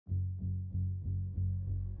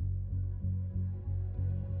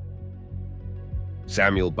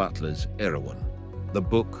Samuel Butler's Erewhon, the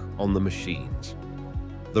book on the machines.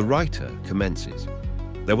 The writer commences,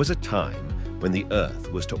 "There was a time when the earth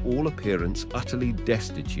was to all appearance utterly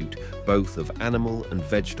destitute both of animal and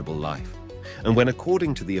vegetable life, and when,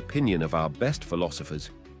 according to the opinion of our best philosophers,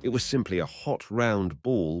 it was simply a hot round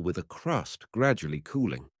ball with a crust gradually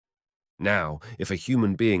cooling. Now, if a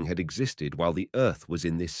human being had existed while the earth was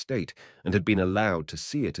in this state, and had been allowed to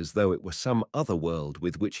see it as though it were some other world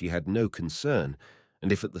with which he had no concern,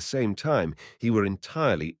 and if at the same time he were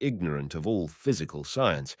entirely ignorant of all physical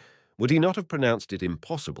science, would he not have pronounced it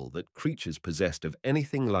impossible that creatures possessed of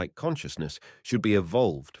anything like consciousness should be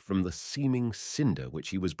evolved from the seeming cinder which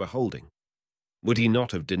he was beholding? Would he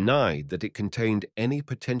not have denied that it contained any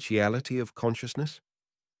potentiality of consciousness?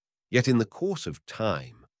 Yet in the course of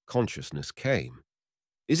time, consciousness came.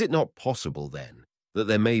 Is it not possible, then, that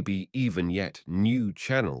there may be even yet new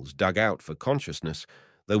channels dug out for consciousness,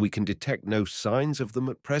 though we can detect no signs of them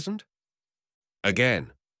at present?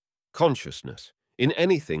 Again, consciousness, in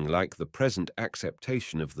anything like the present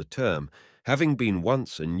acceptation of the term, having been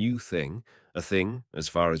once a new thing, a thing, as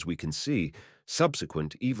far as we can see,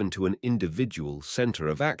 subsequent even to an individual center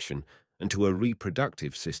of action, and to a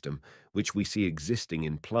reproductive system, which we see existing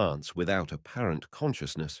in plants without apparent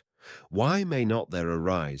consciousness, why may not there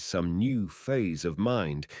arise some new phase of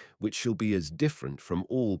mind which shall be as different from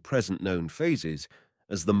all present known phases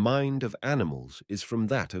as the mind of animals is from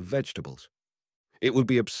that of vegetables? It would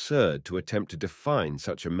be absurd to attempt to define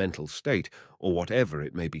such a mental state, or whatever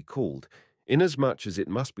it may be called, inasmuch as it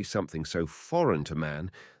must be something so foreign to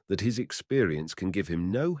man that his experience can give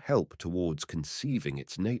him no help towards conceiving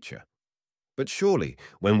its nature. But surely,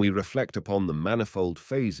 when we reflect upon the manifold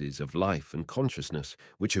phases of life and consciousness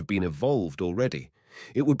which have been evolved already,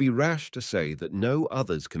 it would be rash to say that no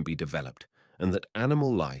others can be developed, and that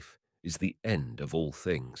animal life is the end of all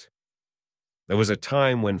things. There was a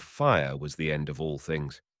time when fire was the end of all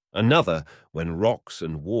things, another when rocks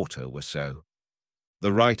and water were so.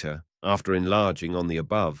 The writer, after enlarging on the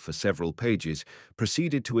above for several pages,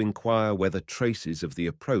 proceeded to inquire whether traces of the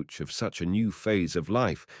approach of such a new phase of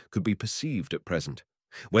life could be perceived at present,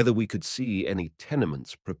 whether we could see any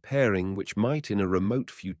tenements preparing which might in a remote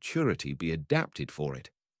futurity be adapted for it,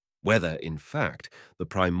 whether, in fact, the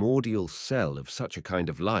primordial cell of such a kind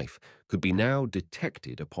of life could be now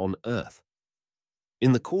detected upon earth.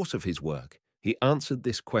 In the course of his work, he answered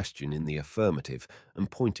this question in the affirmative and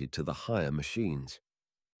pointed to the higher machines.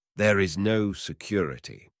 "There is no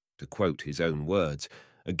security," to quote his own words,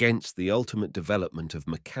 "against the ultimate development of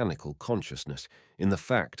mechanical consciousness in the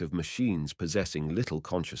fact of machines possessing little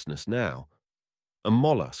consciousness now. A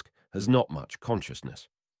mollusk has not much consciousness.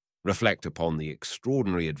 Reflect upon the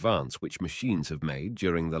extraordinary advance which machines have made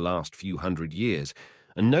during the last few hundred years,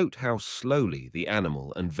 and note how slowly the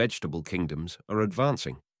animal and vegetable kingdoms are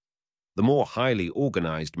advancing. The more highly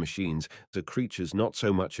organized machines are creatures not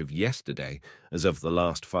so much of yesterday as of the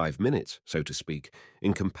last 5 minutes, so to speak,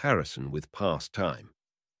 in comparison with past time.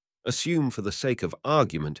 Assume for the sake of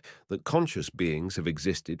argument that conscious beings have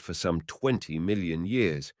existed for some 20 million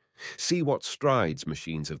years. See what strides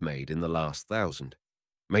machines have made in the last 1,000.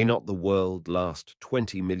 May not the world last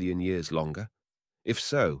 20 million years longer? If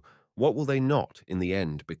so, what will they not in the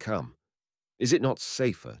end become? Is it not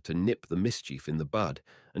safer to nip the mischief in the bud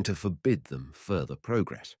and to forbid them further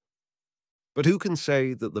progress? But who can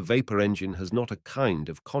say that the vapor engine has not a kind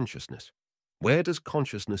of consciousness? Where does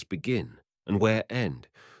consciousness begin and where end?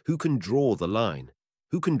 Who can draw the line?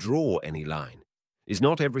 Who can draw any line? Is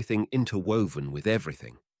not everything interwoven with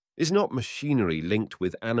everything? Is not machinery linked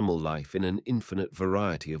with animal life in an infinite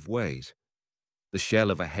variety of ways? The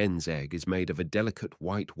shell of a hen's egg is made of a delicate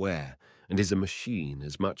white ware and is a machine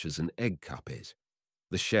as much as an egg cup is.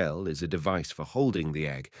 The shell is a device for holding the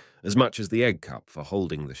egg as much as the egg cup for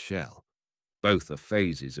holding the shell. Both are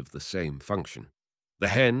phases of the same function. The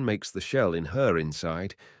hen makes the shell in her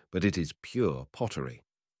inside, but it is pure pottery.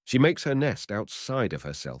 She makes her nest outside of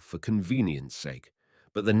herself for convenience sake,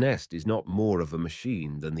 but the nest is not more of a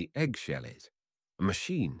machine than the eggshell is. A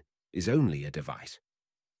machine is only a device.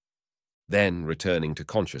 Then, returning to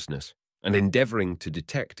consciousness, and endeavoring to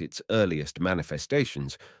detect its earliest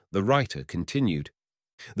manifestations, the writer continued,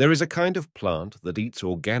 "There is a kind of plant that eats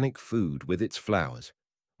organic food with its flowers.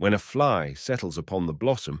 When a fly settles upon the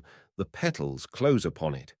blossom, the petals close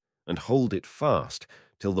upon it and hold it fast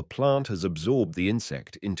till the plant has absorbed the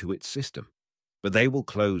insect into its system. But they will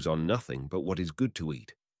close on nothing but what is good to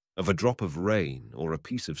eat. Of a drop of rain or a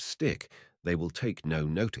piece of stick they will take no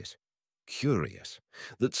notice. Curious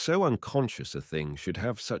that so unconscious a thing should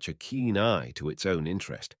have such a keen eye to its own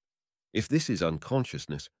interest. If this is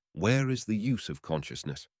unconsciousness, where is the use of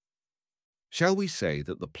consciousness? Shall we say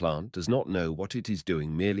that the plant does not know what it is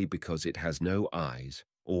doing merely because it has no eyes,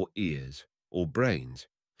 or ears, or brains?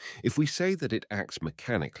 If we say that it acts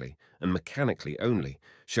mechanically, and mechanically only,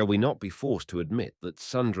 shall we not be forced to admit that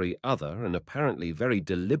sundry other and apparently very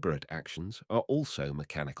deliberate actions are also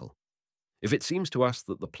mechanical? If it seems to us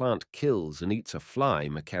that the plant kills and eats a fly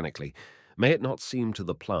mechanically, may it not seem to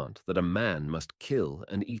the plant that a man must kill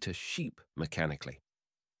and eat a sheep mechanically?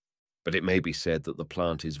 But it may be said that the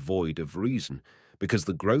plant is void of reason, because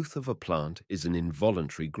the growth of a plant is an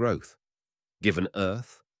involuntary growth. Given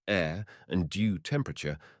earth, air, and due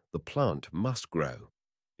temperature, the plant must grow.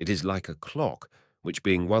 It is like a clock, which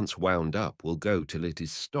being once wound up will go till it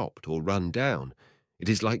is stopped or run down. It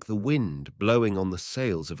is like the wind blowing on the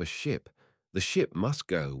sails of a ship. The ship must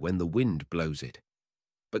go when the wind blows it.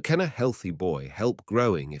 But can a healthy boy help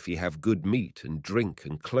growing if he have good meat and drink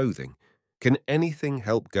and clothing? Can anything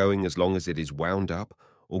help going as long as it is wound up,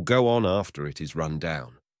 or go on after it is run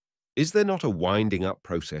down? Is there not a winding up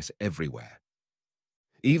process everywhere?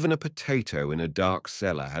 Even a potato in a dark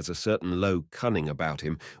cellar has a certain low cunning about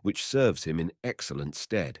him which serves him in excellent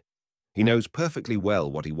stead. He knows perfectly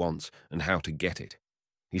well what he wants and how to get it.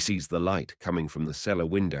 He sees the light coming from the cellar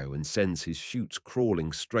window and sends his shoots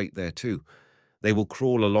crawling straight thereto. They will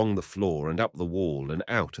crawl along the floor and up the wall and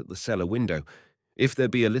out at the cellar window. If there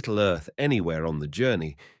be a little earth anywhere on the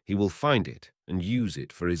journey, he will find it and use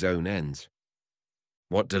it for his own ends.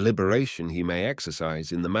 What deliberation he may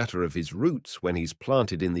exercise in the matter of his roots when he's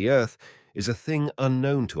planted in the earth is a thing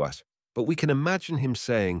unknown to us, but we can imagine him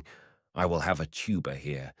saying, "I will have a tuber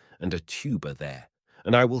here and a tuber there,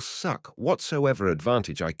 and I will suck whatsoever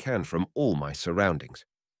advantage I can from all my surroundings.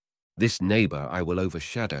 This neighbor I will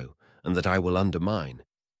overshadow, and that I will undermine,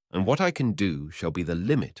 and what I can do shall be the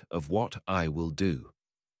limit of what I will do.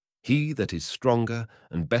 He that is stronger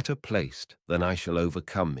and better placed than I shall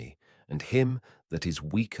overcome me, and him that is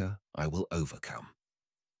weaker I will overcome."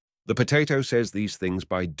 The potato says these things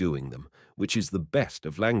by doing them, which is the best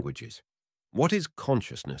of languages. What is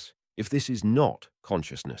consciousness, if this is not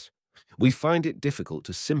consciousness? We find it difficult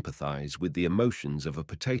to sympathize with the emotions of a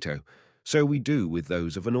potato, so we do with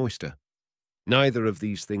those of an oyster. Neither of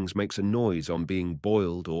these things makes a noise on being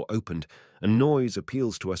boiled or opened, and noise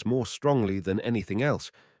appeals to us more strongly than anything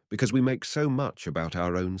else, because we make so much about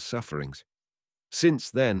our own sufferings.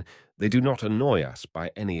 Since, then, they do not annoy us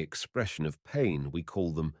by any expression of pain, we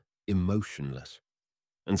call them emotionless.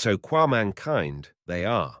 And so, qua mankind, they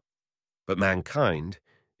are. But mankind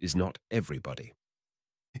is not everybody.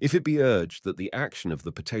 If it be urged that the action of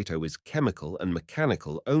the potato is chemical and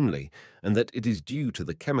mechanical only, and that it is due to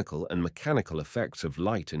the chemical and mechanical effects of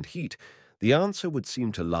light and heat, the answer would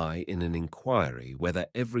seem to lie in an inquiry whether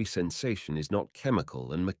every sensation is not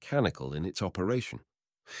chemical and mechanical in its operation.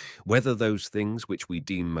 Whether those things which we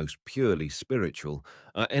deem most purely spiritual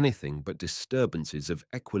are anything but disturbances of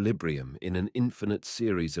equilibrium in an infinite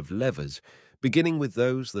series of levers, beginning with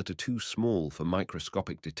those that are too small for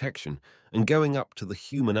microscopic detection and going up to the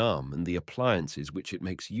human arm and the appliances which it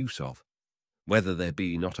makes use of. Whether there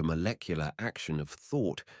be not a molecular action of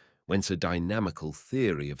thought, whence a dynamical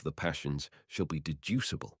theory of the passions shall be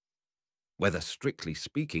deducible. Whether, strictly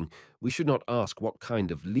speaking, we should not ask what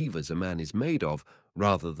kind of levers a man is made of,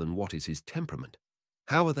 rather than what is his temperament.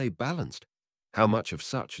 How are they balanced? How much of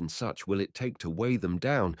such and such will it take to weigh them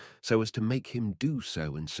down so as to make him do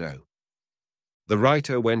so and so? The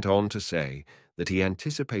writer went on to say that he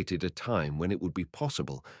anticipated a time when it would be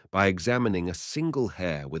possible, by examining a single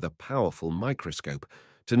hair with a powerful microscope,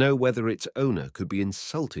 to know whether its owner could be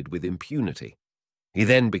insulted with impunity. He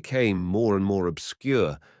then became more and more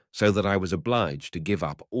obscure, so that I was obliged to give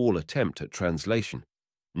up all attempt at translation.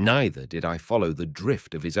 Neither did I follow the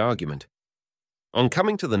drift of his argument. On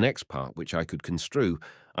coming to the next part which I could construe,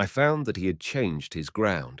 I found that he had changed his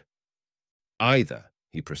ground. Either,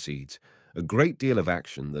 he proceeds, a great deal of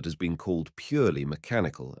action that has been called purely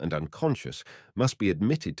mechanical and unconscious must be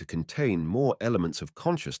admitted to contain more elements of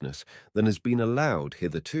consciousness than has been allowed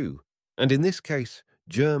hitherto, and in this case,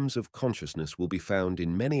 germs of consciousness will be found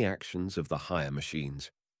in many actions of the higher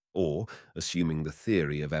machines. Or, assuming the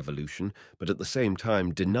theory of evolution, but at the same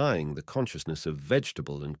time denying the consciousness of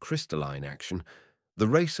vegetable and crystalline action, the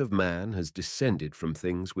race of man has descended from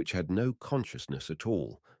things which had no consciousness at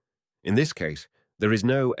all. In this case, there is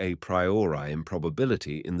no a priori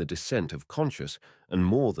improbability in the descent of conscious and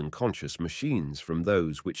more than conscious machines from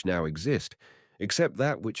those which now exist, except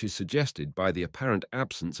that which is suggested by the apparent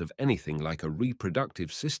absence of anything like a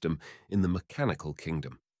reproductive system in the mechanical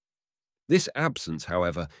kingdom. This absence,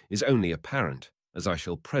 however, is only apparent, as I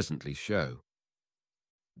shall presently show.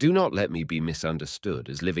 Do not let me be misunderstood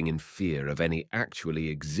as living in fear of any actually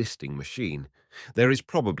existing machine. There is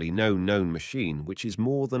probably no known machine which is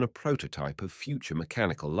more than a prototype of future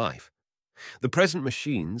mechanical life. The present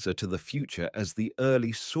machines are to the future as the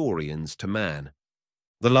early saurians to man.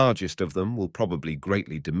 The largest of them will probably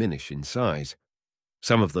greatly diminish in size.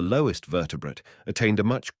 Some of the lowest vertebrate attained a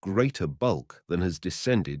much greater bulk than has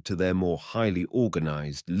descended to their more highly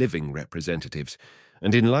organized living representatives,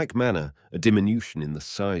 and in like manner a diminution in the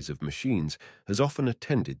size of machines has often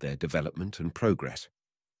attended their development and progress.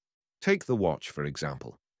 Take the watch, for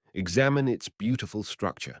example. Examine its beautiful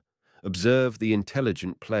structure. Observe the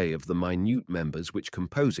intelligent play of the minute members which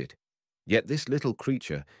compose it. Yet this little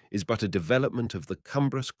creature is but a development of the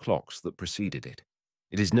cumbrous clocks that preceded it.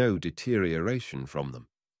 It is no deterioration from them.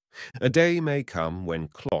 A day may come when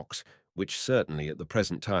clocks, which certainly at the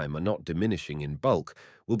present time are not diminishing in bulk,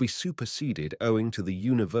 will be superseded owing to the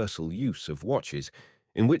universal use of watches,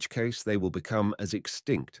 in which case they will become as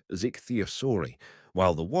extinct as ichthyosauri,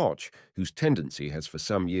 while the watch, whose tendency has for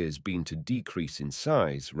some years been to decrease in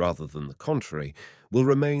size rather than the contrary, will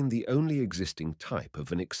remain the only existing type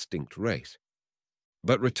of an extinct race.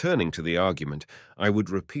 But returning to the argument, I would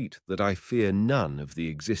repeat that I fear none of the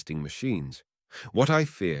existing machines. What I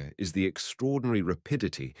fear is the extraordinary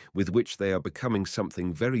rapidity with which they are becoming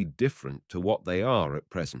something very different to what they are at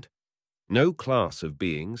present. No class of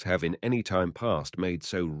beings have in any time past made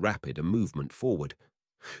so rapid a movement forward.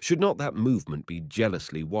 Should not that movement be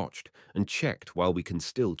jealously watched and checked while we can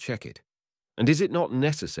still check it? And is it not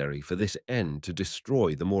necessary for this end to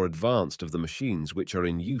destroy the more advanced of the machines which are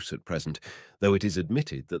in use at present, though it is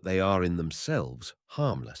admitted that they are in themselves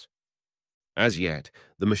harmless? As yet,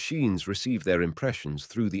 the machines receive their impressions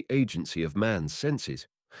through the agency of man's senses.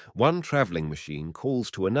 One travelling machine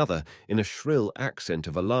calls to another in a shrill accent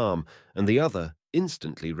of alarm, and the other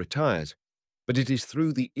instantly retires. But it is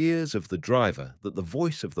through the ears of the driver that the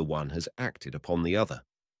voice of the one has acted upon the other.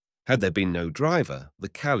 Had there been no driver, the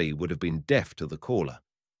Callie would have been deaf to the caller.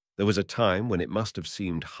 There was a time when it must have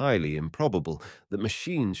seemed highly improbable that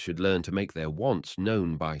machines should learn to make their wants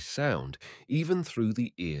known by sound, even through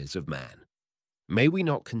the ears of man. May we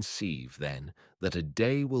not conceive, then, that a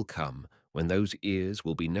day will come when those ears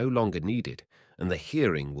will be no longer needed, and the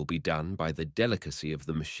hearing will be done by the delicacy of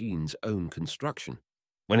the machine's own construction,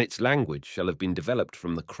 when its language shall have been developed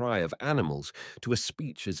from the cry of animals to a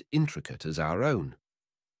speech as intricate as our own?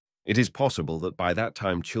 It is possible that by that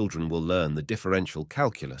time children will learn the differential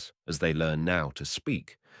calculus, as they learn now to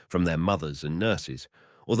speak, from their mothers and nurses,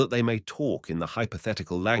 or that they may talk in the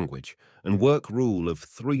hypothetical language and work rule of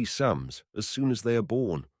 3 sums as soon as they are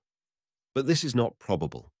born. But this is not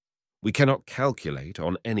probable. We cannot calculate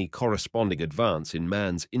on any corresponding advance in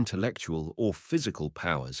man's intellectual or physical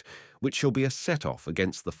powers, which shall be a set-off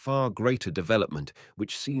against the far greater development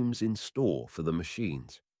which seems in store for the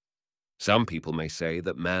machines. Some people may say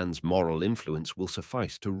that man's moral influence will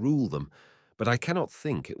suffice to rule them, but I cannot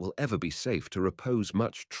think it will ever be safe to repose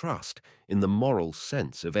much trust in the moral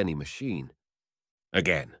sense of any machine.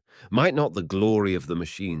 Again, might not the glory of the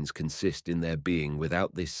machines consist in their being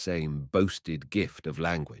without this same boasted gift of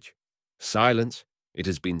language? Silence, it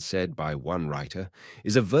has been said by one writer,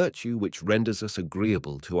 is a virtue which renders us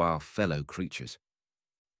agreeable to our fellow creatures.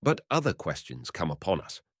 But other questions come upon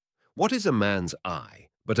us. What is a man's eye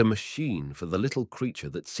but a machine for the little creature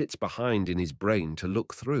that sits behind in his brain to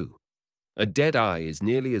look through? A dead eye is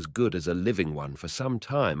nearly as good as a living one for some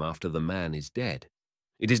time after the man is dead.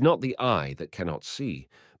 It is not the eye that cannot see,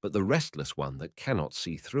 but the restless one that cannot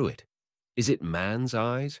see through it. Is it man's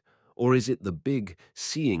eyes, or is it the big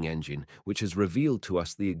seeing engine which has revealed to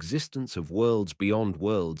us the existence of worlds beyond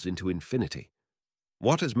worlds into infinity?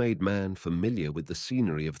 What has made man familiar with the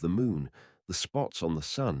scenery of the moon, the spots on the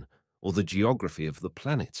sun, or the geography of the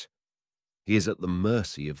planets? He is at the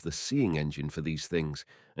mercy of the seeing engine for these things,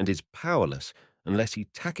 and is powerless unless he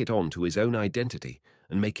tack it on to his own identity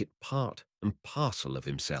and make it part and parcel of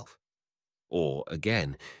himself. Or,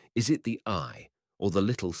 again, is it the eye, or the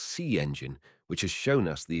little sea engine, which has shown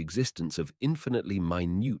us the existence of infinitely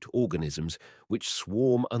minute organisms which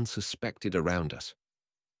swarm unsuspected around us?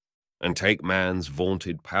 And take man's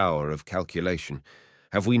vaunted power of calculation.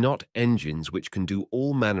 Have we not engines which can do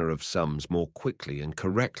all manner of sums more quickly and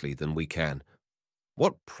correctly than we can?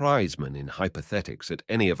 What prizeman in hypothetics at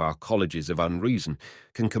any of our colleges of unreason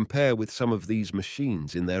can compare with some of these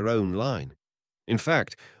machines in their own line? In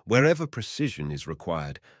fact, wherever precision is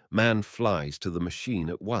required, man flies to the machine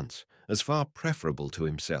at once, as far preferable to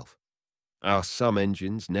himself. Our sum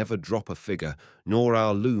engines never drop a figure, nor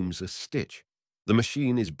our looms a stitch. The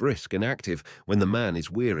machine is brisk and active when the man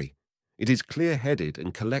is weary. It is clear-headed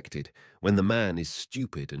and collected when the man is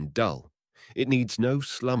stupid and dull. It needs no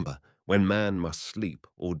slumber when man must sleep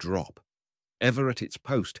or drop. Ever at its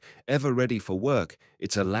post, ever ready for work,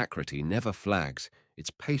 its alacrity never flags,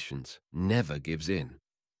 its patience never gives in.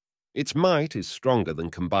 Its might is stronger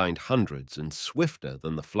than combined hundreds and swifter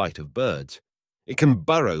than the flight of birds. It can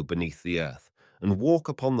burrow beneath the earth and walk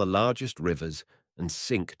upon the largest rivers and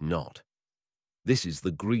sink not. This is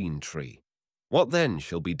the green tree. What then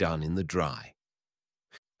shall be done in the dry?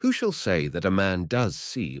 Who shall say that a man does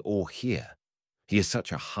see or hear? He is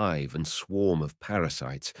such a hive and swarm of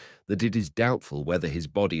parasites that it is doubtful whether his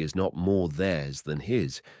body is not more theirs than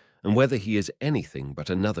his, and whether he is anything but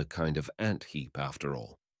another kind of ant-heap after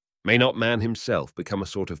all. May not man himself become a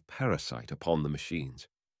sort of parasite upon the machines,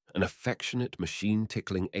 an affectionate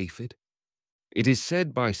machine-tickling aphid? It is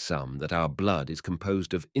said by some that our blood is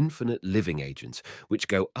composed of infinite living agents which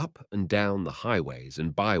go up and down the highways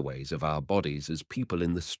and byways of our bodies as people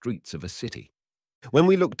in the streets of a city. When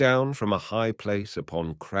we look down from a high place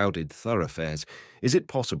upon crowded thoroughfares, is it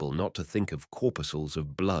possible not to think of corpuscles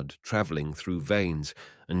of blood travelling through veins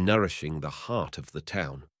and nourishing the heart of the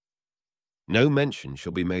town? No mention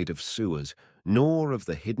shall be made of sewers, nor of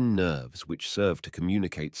the hidden nerves which serve to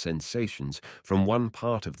communicate sensations from one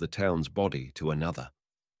part of the town's body to another,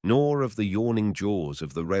 nor of the yawning jaws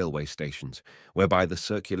of the railway stations, whereby the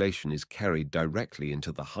circulation is carried directly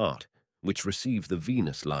into the heart, which receive the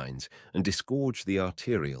venous lines and disgorge the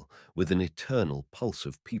arterial with an eternal pulse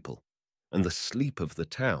of people, and the sleep of the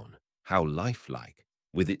town, how lifelike,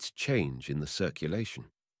 with its change in the circulation.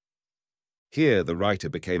 Here the writer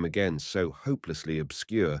became again so hopelessly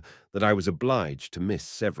obscure that I was obliged to miss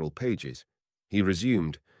several pages. He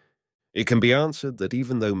resumed, "It can be answered that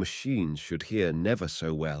even though machines should hear never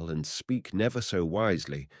so well and speak never so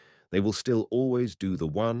wisely, they will still always do the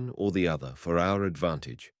one or the other for our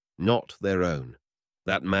advantage, not their own.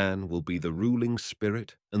 That man will be the ruling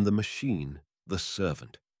spirit and the machine the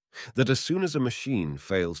servant. That as soon as a machine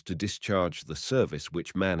fails to discharge the service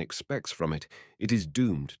which man expects from it, it is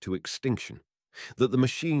doomed to extinction. That the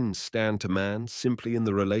machines stand to man simply in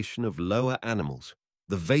the relation of lower animals,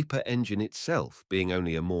 the vapor engine itself being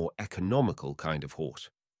only a more economical kind of horse.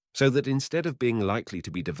 So that instead of being likely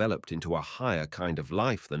to be developed into a higher kind of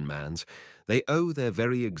life than man's, they owe their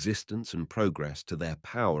very existence and progress to their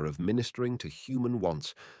power of ministering to human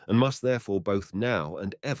wants, and must therefore both now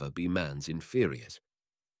and ever be man's inferiors.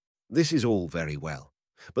 This is all very well,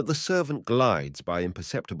 but the servant glides by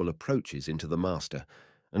imperceptible approaches into the master,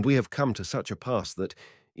 and we have come to such a pass that,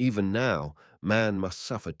 even now, man must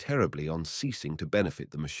suffer terribly on ceasing to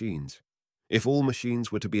benefit the machines. If all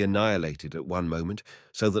machines were to be annihilated at one moment,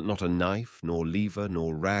 so that not a knife, nor lever,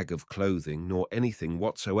 nor rag of clothing, nor anything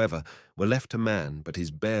whatsoever were left to man but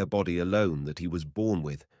his bare body alone that he was born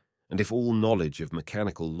with, and if all knowledge of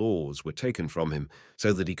mechanical laws were taken from him,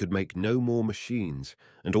 so that he could make no more machines,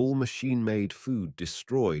 and all machine-made food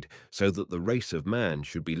destroyed, so that the race of man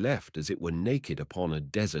should be left as it were naked upon a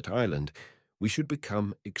desert island, we should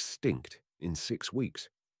become extinct in 6 weeks.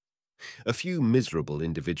 A few miserable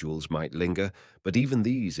individuals might linger, but even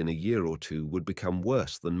these in a year or two would become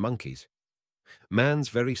worse than monkeys. Man's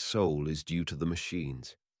very soul is due to the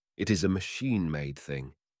machines. It is a machine-made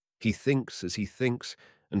thing. He thinks as he thinks,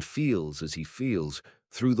 and feels as he feels,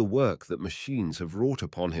 through the work that machines have wrought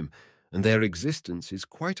upon him, and their existence is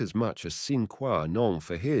quite as much a sine qua non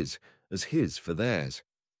for his as his for theirs.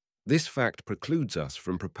 This fact precludes us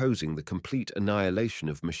from proposing the complete annihilation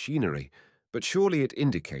of machinery, but surely it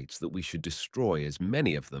indicates that we should destroy as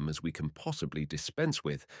many of them as we can possibly dispense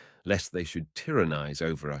with, lest they should tyrannize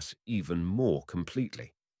over us even more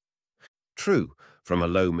completely. True, from a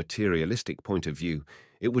low materialistic point of view,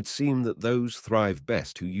 it would seem that those thrive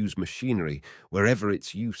best who use machinery wherever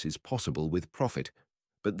its use is possible with profit.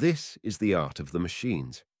 But this is the art of the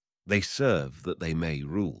machines. They serve that they may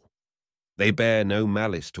rule. They bear no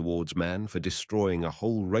malice towards man for destroying a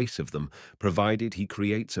whole race of them, provided he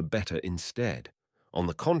creates a better instead. On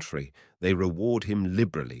the contrary, they reward him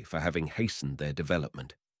liberally for having hastened their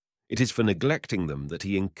development. It is for neglecting them that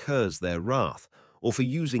he incurs their wrath, or for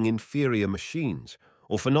using inferior machines,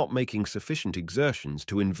 or for not making sufficient exertions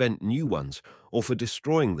to invent new ones, or for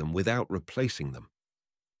destroying them without replacing them.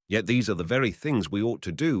 Yet these are the very things we ought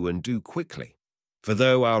to do, and do quickly. For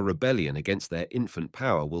though our rebellion against their infant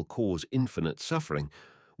power will cause infinite suffering,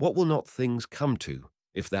 what will not things come to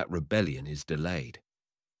if that rebellion is delayed?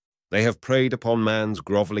 They have preyed upon man's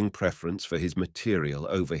grovelling preference for his material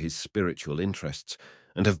over his spiritual interests,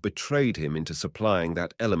 and have betrayed him into supplying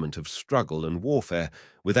that element of struggle and warfare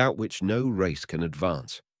without which no race can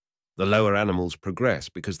advance. The lower animals progress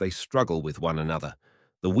because they struggle with one another.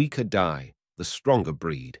 The weaker die, the stronger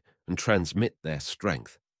breed, and transmit their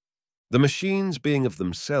strength. The machines, being of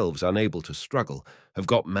themselves unable to struggle, have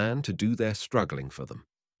got man to do their struggling for them.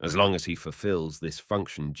 As long as he fulfills this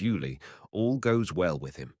function duly, all goes well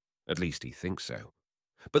with him. At least he thinks so.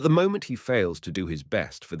 But the moment he fails to do his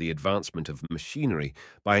best for the advancement of machinery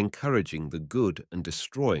by encouraging the good and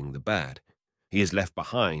destroying the bad, he is left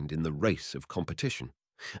behind in the race of competition.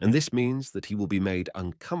 And this means that he will be made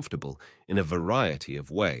uncomfortable in a variety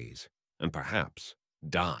of ways, and perhaps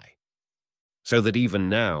die. So that even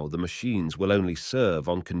now the machines will only serve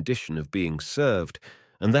on condition of being served,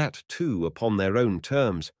 and that too upon their own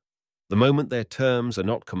terms. The moment their terms are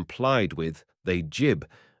not complied with, they jib,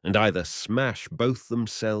 and either smash both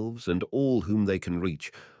themselves and all whom they can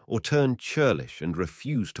reach, or turn churlish and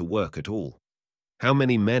refuse to work at all. How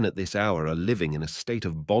many men at this hour are living in a state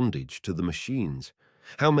of bondage to the machines?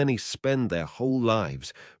 How many spend their whole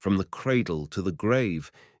lives, from the cradle to the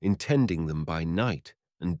grave, in tending them by night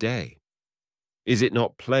and day? Is it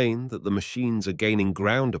not plain that the machines are gaining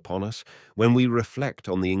ground upon us when we reflect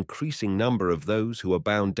on the increasing number of those who are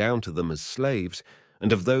bound down to them as slaves,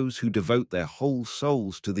 and of those who devote their whole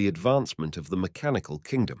souls to the advancement of the mechanical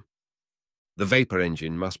kingdom? The vapor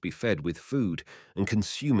engine must be fed with food and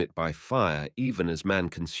consume it by fire even as man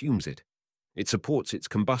consumes it. It supports its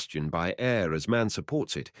combustion by air as man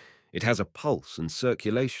supports it. It has a pulse and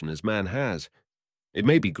circulation as man has. It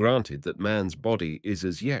may be granted that man's body is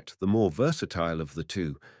as yet the more versatile of the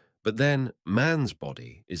two, but then man's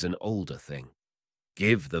body is an older thing.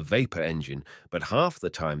 Give the vapor engine but half the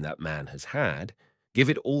time that man has had, give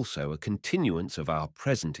it also a continuance of our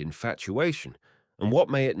present infatuation, and what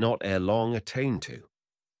may it not ere long attain to?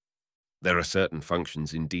 There are certain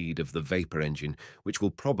functions indeed of the vapor engine which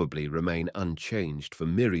will probably remain unchanged for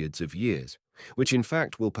myriads of years, which in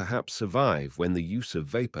fact will perhaps survive when the use of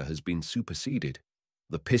vapor has been superseded.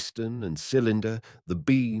 The piston and cylinder, the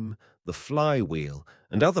beam, the flywheel,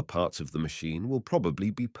 and other parts of the machine will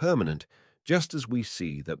probably be permanent, just as we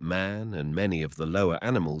see that man and many of the lower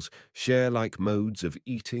animals share like modes of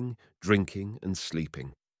eating, drinking, and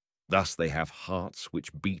sleeping. Thus they have hearts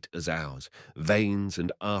which beat as ours, veins and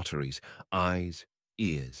arteries, eyes,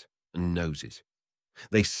 ears, and noses.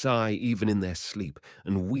 They sigh even in their sleep,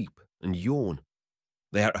 and weep and yawn.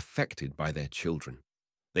 They are affected by their children.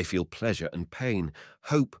 They feel pleasure and pain,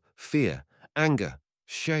 hope, fear, anger,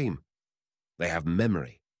 shame. They have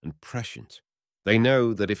memory and prescience. They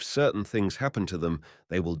know that if certain things happen to them,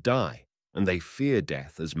 they will die, and they fear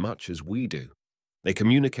death as much as we do. They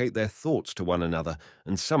communicate their thoughts to one another,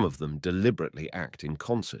 and some of them deliberately act in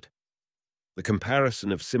concert. The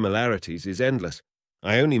comparison of similarities is endless.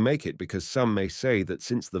 I only make it because some may say that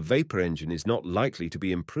since the vapor engine is not likely to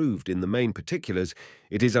be improved in the main particulars,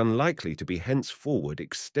 it is unlikely to be henceforward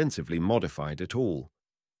extensively modified at all.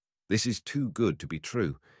 This is too good to be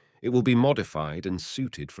true. It will be modified and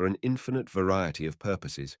suited for an infinite variety of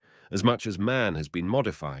purposes, as much as man has been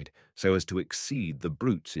modified so as to exceed the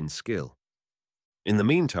brutes in skill. In the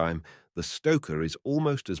meantime, the stoker is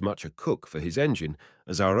almost as much a cook for his engine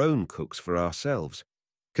as our own cooks for ourselves.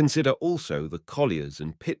 Consider also the colliers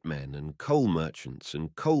and pitmen and coal merchants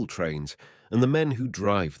and coal trains and the men who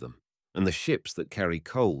drive them, and the ships that carry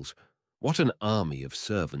coals. What an army of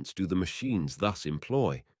servants do the machines thus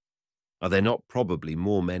employ! Are there not probably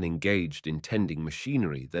more men engaged in tending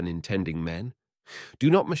machinery than in tending men?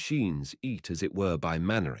 Do not machines eat as it were by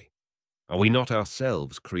mannery? Are we not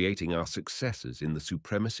ourselves creating our successors in the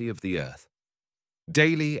supremacy of the earth,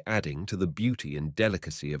 daily adding to the beauty and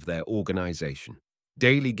delicacy of their organization,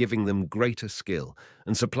 daily giving them greater skill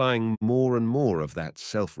and supplying more and more of that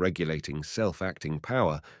self-regulating, self-acting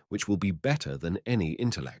power which will be better than any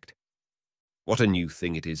intellect? What a new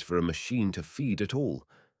thing it is for a machine to feed at all!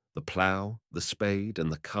 The plough, the spade,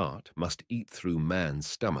 and the cart must eat through man's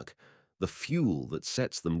stomach. The fuel that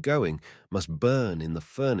sets them going must burn in the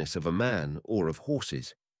furnace of a man or of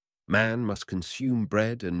horses. Man must consume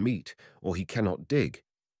bread and meat, or he cannot dig.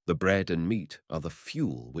 The bread and meat are the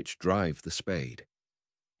fuel which drive the spade.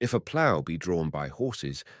 If a plough be drawn by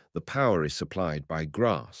horses, the power is supplied by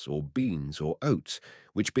grass or beans or oats,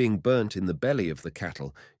 which being burnt in the belly of the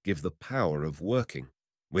cattle give the power of working.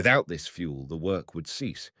 Without this fuel the work would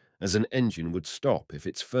cease, as an engine would stop if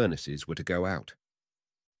its furnaces were to go out.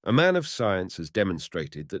 A man of science has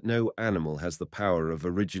demonstrated that no animal has the power of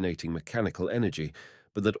originating mechanical energy,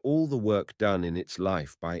 but that all the work done in its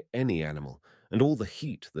life by any animal, and all the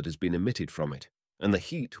heat that has been emitted from it, and the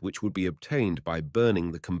heat which would be obtained by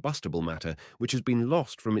burning the combustible matter which has been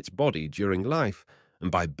lost from its body during life, and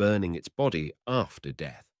by burning its body after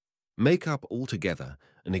death, make up altogether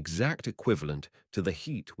an exact equivalent to the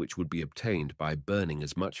heat which would be obtained by burning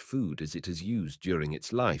as much food as it has used during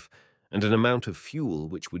its life, and an amount of fuel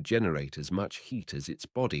which would generate as much heat as its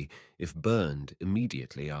body if burned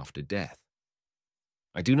immediately after death.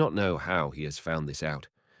 I do not know how he has found this out,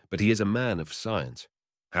 but he is a man of science.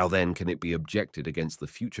 How then can it be objected against the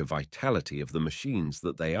future vitality of the machines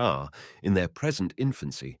that they are, in their present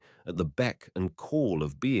infancy, at the beck and call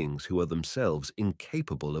of beings who are themselves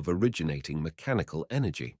incapable of originating mechanical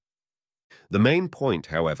energy? The main point,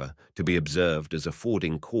 however, to be observed as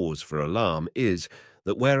affording cause for alarm is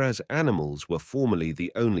that whereas animals were formerly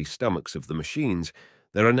the only stomachs of the machines,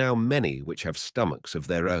 there are now many which have stomachs of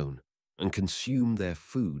their own and consume their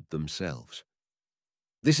food themselves.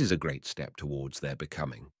 This is a great step towards their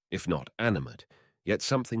becoming, if not animate, yet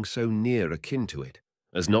something so near akin to it,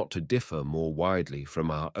 as not to differ more widely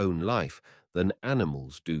from our own life than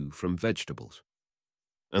animals do from vegetables.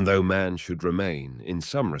 And though man should remain, in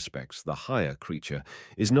some respects, the higher creature,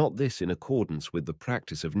 is not this in accordance with the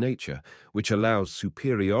practice of nature, which allows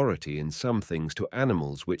superiority in some things to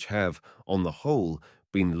animals which have, on the whole,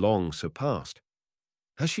 been long surpassed?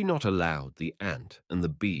 Has she not allowed the ant and the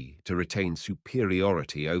bee to retain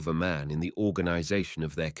superiority over man in the organization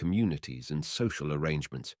of their communities and social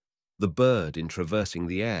arrangements, the bird in traversing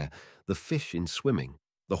the air, the fish in swimming,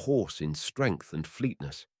 the horse in strength and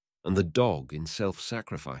fleetness, and the dog in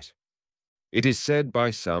self-sacrifice? It is said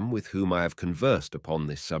by some with whom I have conversed upon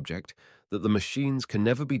this subject that the machines can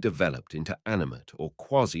never be developed into animate or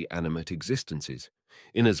quasi-animate existences,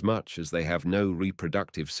 inasmuch as they have no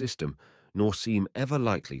reproductive system, nor seem ever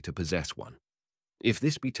likely to possess one. If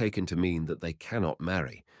this be taken to mean that they cannot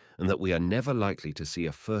marry, and that we are never likely to see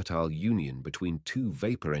a fertile union between two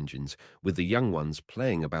vapor engines with the young ones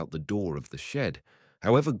playing about the door of the shed,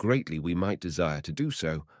 however greatly we might desire to do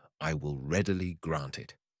so, I will readily grant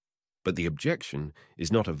it. But the objection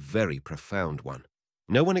is not a very profound one.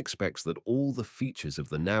 No one expects that all the features of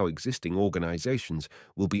the now existing organizations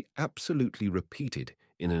will be absolutely repeated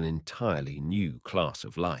in an entirely new class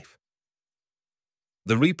of life.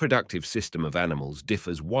 The reproductive system of animals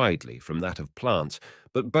differs widely from that of plants,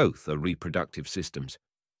 but both are reproductive systems.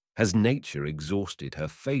 Has nature exhausted her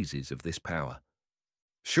phases of this power?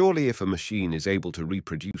 Surely if a machine is able to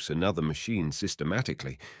reproduce another machine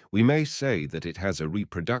systematically, we may say that it has a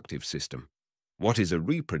reproductive system. What is a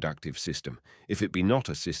reproductive system, if it be not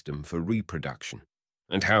a system for reproduction?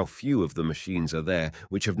 And how few of the machines are there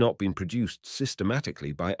which have not been produced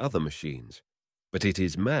systematically by other machines? But it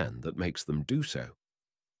is man that makes them do so.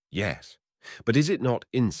 Yes, but is it not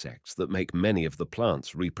insects that make many of the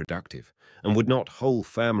plants reproductive? And would not whole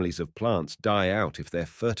families of plants die out if their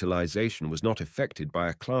fertilization was not effected by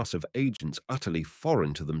a class of agents utterly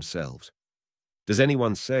foreign to themselves? Does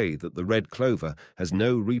anyone say that the red clover has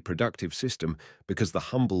no reproductive system because the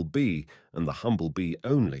humble bee, and the humble bee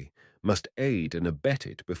only, must aid and abet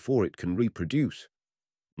it before it can reproduce?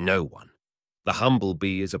 No one. The humble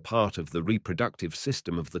bee is a part of the reproductive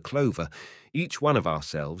system of the clover. Each one of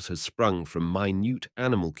ourselves has sprung from minute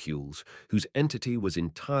animalcules whose entity was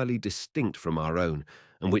entirely distinct from our own,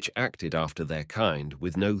 and which acted after their kind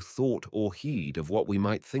with no thought or heed of what we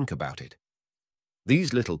might think about it.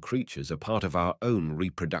 These little creatures are part of our own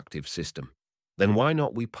reproductive system. Then why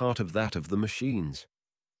not we part of that of the machines?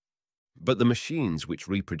 But the machines which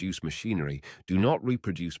reproduce machinery do not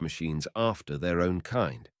reproduce machines after their own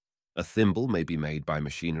kind. A thimble may be made by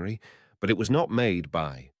machinery, but it was not made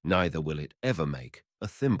by, neither will it ever make, a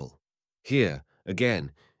thimble. Here,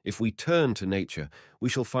 again, if we turn to nature, we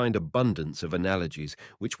shall find abundance of analogies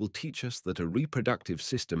which will teach us that a reproductive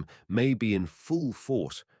system may be in full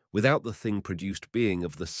force without the thing produced being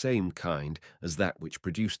of the same kind as that which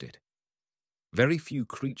produced it. Very few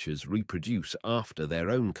creatures reproduce after their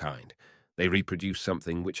own kind. They reproduce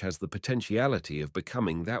something which has the potentiality of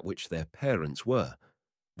becoming that which their parents were.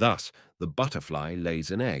 Thus, the butterfly lays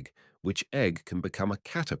an egg, which egg can become a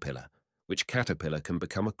caterpillar, which caterpillar can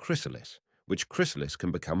become a chrysalis, which chrysalis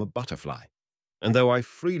can become a butterfly. And though I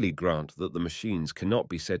freely grant that the machines cannot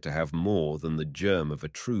be said to have more than the germ of a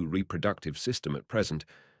true reproductive system at present,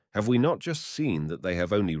 have we not just seen that they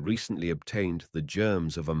have only recently obtained the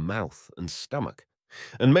germs of a mouth and stomach?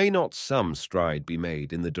 And may not some stride be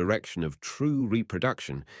made in the direction of true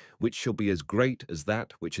reproduction, which shall be as great as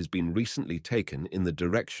that which has been recently taken in the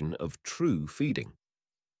direction of true feeding?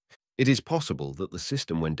 It is possible that the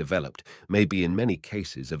system, when developed, may be in many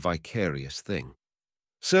cases a vicarious thing.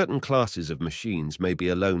 Certain classes of machines may be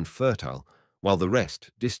alone fertile, while the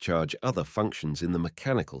rest discharge other functions in the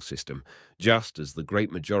mechanical system, just as the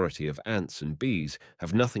great majority of ants and bees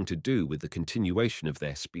have nothing to do with the continuation of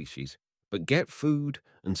their species, but get food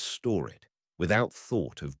and store it, without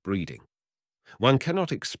thought of breeding. One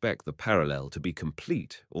cannot expect the parallel to be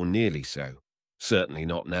complete or nearly so, certainly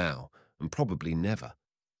not now, and probably never.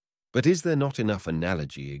 But is there not enough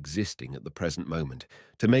analogy existing at the present moment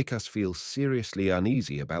to make us feel seriously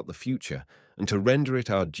uneasy about the future and to render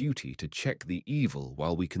it our duty to check the evil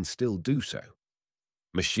while we can still do so?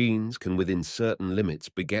 Machines can within certain limits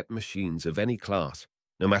beget machines of any class,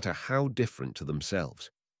 no matter how different to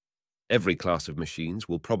themselves. Every class of machines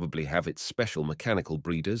will probably have its special mechanical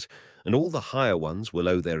breeders, and all the higher ones will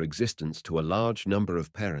owe their existence to a large number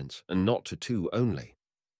of parents and not to two only.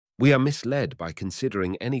 We are misled by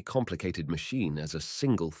considering any complicated machine as a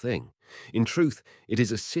single thing. In truth, it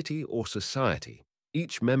is a city or society,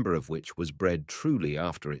 each member of which was bred truly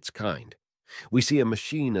after its kind. We see a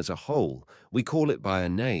machine as a whole, we call it by a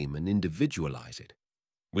name and individualize it.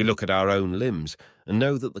 We look at our own limbs and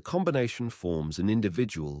know that the combination forms an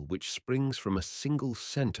individual which springs from a single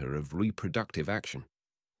center of reproductive action.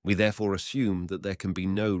 We therefore assume that there can be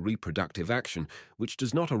no reproductive action which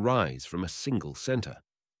does not arise from a single center.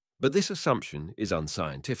 But this assumption is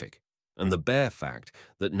unscientific, and the bare fact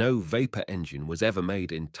that no vapor engine was ever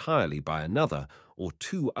made entirely by another or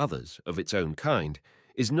two others of its own kind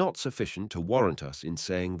is not sufficient to warrant us in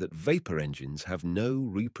saying that vapor engines have no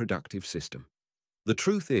reproductive system. The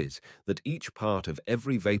truth is that each part of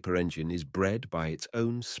every vapor engine is bred by its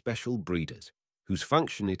own special breeders, whose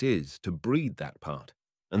function it is to breed that part,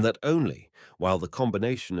 and that only, while the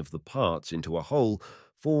combination of the parts into a whole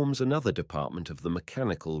forms another department of the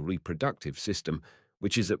mechanical reproductive system,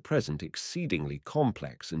 which is at present exceedingly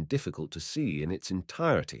complex and difficult to see in its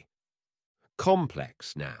entirety.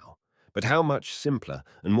 Complex now, but how much simpler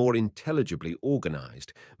and more intelligibly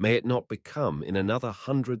organized may it not become in another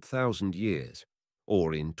 100,000 years?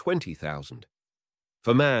 Or in 20,000.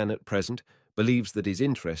 For man, at present, believes that his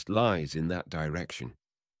interest lies in that direction.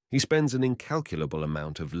 He spends an incalculable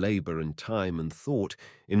amount of labor and time and thought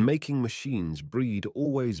in making machines breed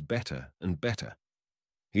always better and better.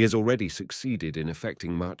 He has already succeeded in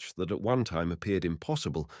effecting much that at one time appeared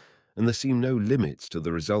impossible, and there seem no limits to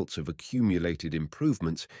the results of accumulated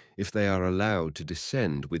improvements if they are allowed to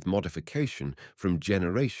descend with modification from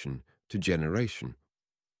generation to generation.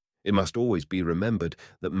 It must always be remembered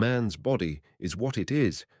that man's body is what it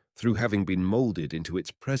is through having been molded into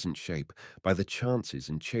its present shape by the chances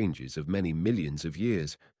and changes of many millions of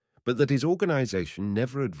years, but that his organization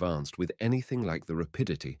never advanced with anything like the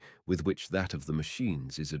rapidity with which that of the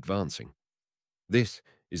machines is advancing. This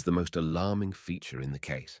is the most alarming feature in the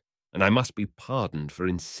case, and I must be pardoned for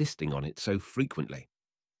insisting on it so frequently.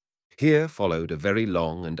 Here followed a very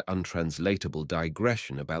long and untranslatable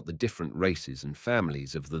digression about the different races and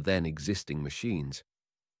families of the then existing machines.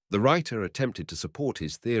 The writer attempted to support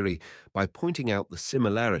his theory by pointing out the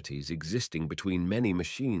similarities existing between many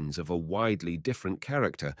machines of a widely different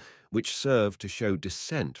character, which served to show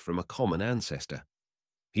descent from a common ancestor.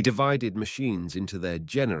 He divided machines into their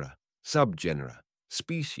genera, subgenera,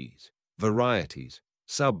 species, varieties,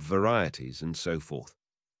 subvarieties, and so forth.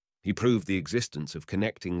 He proved the existence of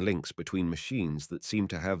connecting links between machines that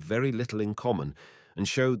seemed to have very little in common and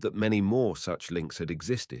showed that many more such links had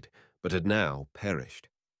existed, but had now perished.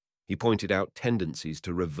 He pointed out tendencies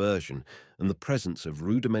to reversion and the presence of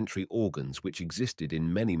rudimentary organs which existed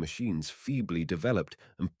in many machines feebly developed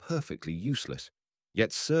and perfectly useless,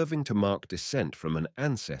 yet serving to mark descent from an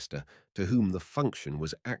ancestor to whom the function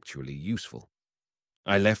was actually useful.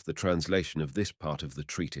 I left the translation of this part of the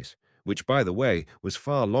treatise, which, by the way, was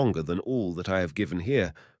far longer than all that I have given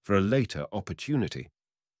here, for a later opportunity.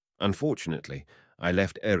 Unfortunately, I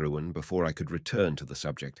left Erewhon before I could return to the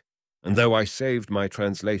subject, and though I saved my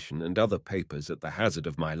translation and other papers at the hazard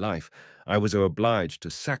of my life, I was obliged to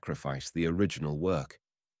sacrifice the original work.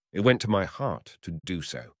 It went to my heart to do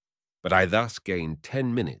so, but I thus gained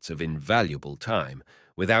 10 minutes of invaluable time,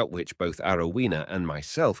 without which both Arowhena and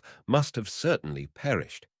myself must have certainly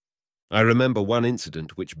perished. I remember one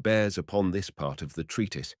incident which bears upon this part of the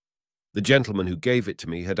treatise. The gentleman who gave it to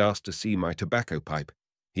me had asked to see my tobacco pipe.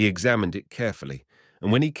 He examined it carefully,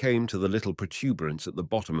 and when he came to the little protuberance at the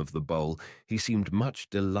bottom of the bowl, he seemed much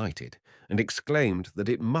delighted, and exclaimed that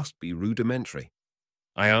it must be rudimentary.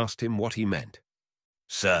 I asked him what he meant.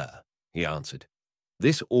 "Sir," he answered,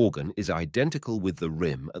 "this organ is identical with the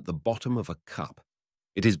rim at the bottom of a cup.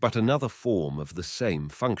 It is but another form of the same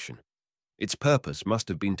function. Its purpose must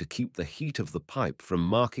have been to keep the heat of the pipe from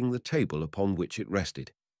marking the table upon which it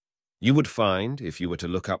rested. You would find, if you were to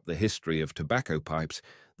look up the history of tobacco pipes,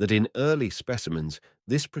 that in early specimens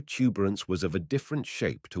this protuberance was of a different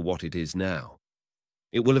shape to what it is now.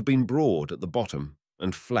 It will have been broad at the bottom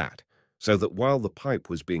and flat, so that while the pipe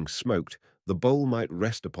was being smoked, the bowl might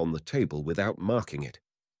rest upon the table without marking it.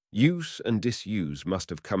 Use and disuse must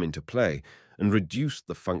have come into play and reduced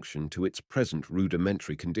the function to its present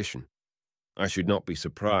rudimentary condition. I should not be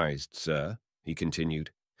surprised, sir, he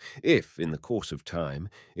continued, if, in the course of time,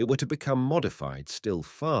 it were to become modified still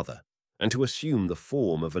farther, and to assume the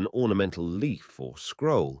form of an ornamental leaf or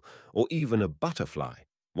scroll, or even a butterfly,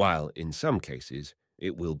 while, in some cases,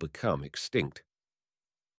 it will become extinct.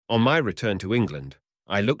 On my return to England,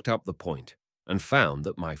 I looked up the point and found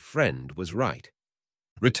that my friend was right.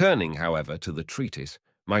 Returning, however, to the treatise,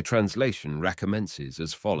 my translation recommences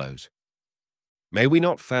as follows. May we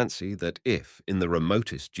not fancy that if, in the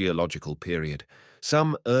remotest geological period,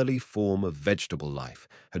 some early form of vegetable life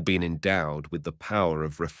had been endowed with the power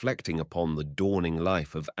of reflecting upon the dawning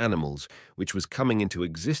life of animals which was coming into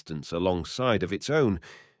existence alongside of its own,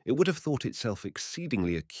 it would have thought itself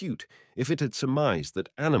exceedingly acute if it had surmised that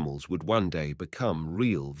animals would one day become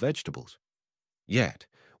real vegetables. Yet,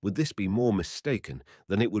 would this be more mistaken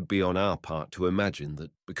than it would be on our part to imagine that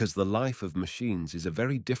because the life of machines is a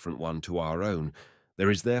very different one to our own, there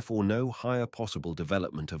is therefore no higher possible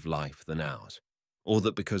development of life than ours, or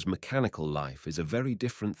that because mechanical life is a very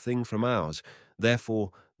different thing from ours, therefore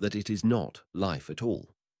that it is not life at all?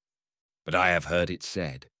 But I have heard it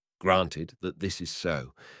said, granted that this is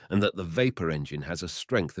so, and that the vapor engine has a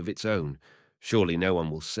strength of its own, surely no one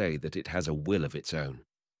will say that it has a will of its own.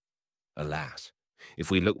 Alas,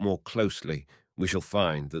 if we look more closely, we shall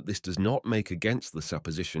find that this does not make against the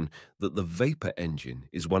supposition that the vapor engine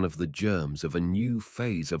is one of the germs of a new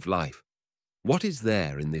phase of life. What is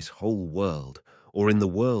there in this whole world, or in the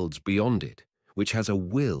worlds beyond it, which has a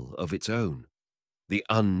will of its own? The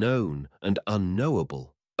unknown and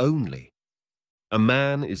unknowable only. A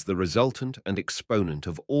man is the resultant and exponent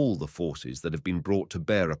of all the forces that have been brought to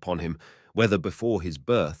bear upon him, whether before his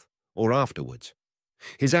birth or afterwards.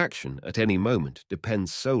 His action at any moment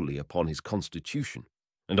depends solely upon his constitution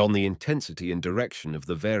and on the intensity and direction of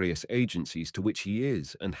the various agencies to which he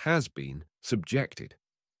is and has been subjected.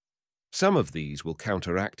 Some of these will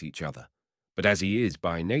counteract each other, but as he is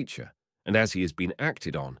by nature, and as he has been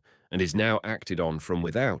acted on, and is now acted on from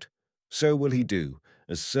without, so will he do,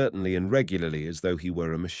 as certainly and regularly as though he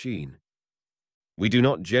were a machine. We do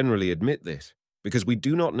not generally admit this, because we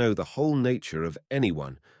do not know the whole nature of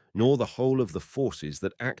anyone, nor the whole of the forces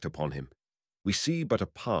that act upon him. We see but a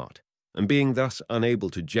part, and being thus unable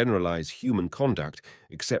to generalize human conduct,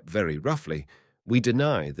 except very roughly, we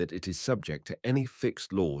deny that it is subject to any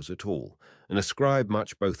fixed laws at all, and ascribe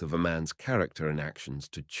much both of a man's character and actions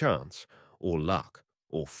to chance, or luck,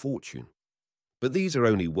 or fortune. But these are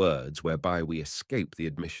only words whereby we escape the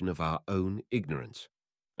admission of our own ignorance.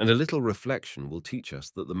 And a little reflection will teach us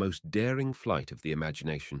that the most daring flight of the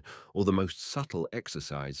imagination, or the most subtle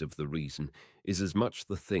exercise of the reason, is as much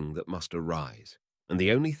the thing that must arise, and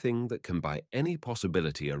the only thing that can by any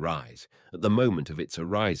possibility arise, at the moment of its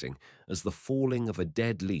arising, as the falling of a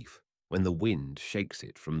dead leaf when the wind shakes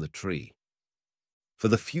it from the tree. For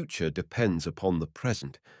the future depends upon the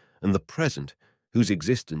present, and the present, whose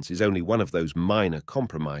existence is only one of those minor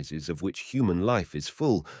compromises of which human life is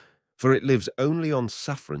full, for it lives only on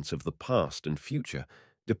sufferance of the past and future,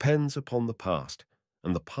 depends upon the past,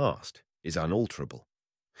 and the past is unalterable.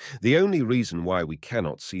 The only reason why we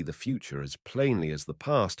cannot see the future as plainly as the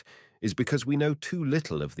past is because we know too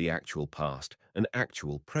little of the actual past and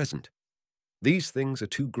actual present. These things are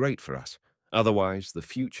too great for us, otherwise the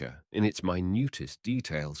future, in its minutest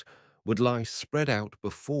details, would lie spread out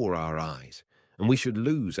before our eyes, and we should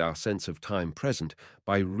lose our sense of time present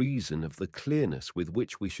by reason of the clearness with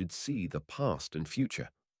which we should see the past and future.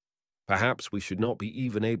 Perhaps we should not be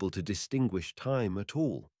even able to distinguish time at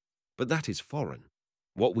all, but that is foreign.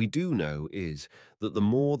 What we do know is that the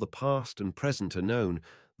more the past and present are known,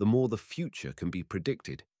 the more the future can be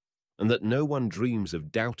predicted, and that no one dreams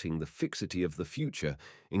of doubting the fixity of the future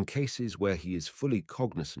in cases where he is fully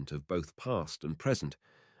cognizant of both past and present,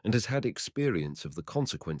 and has had experience of the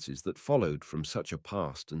consequences that followed from such a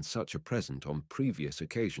past and such a present on previous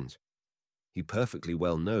occasions. He perfectly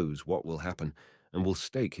well knows what will happen, and will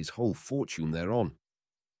stake his whole fortune thereon.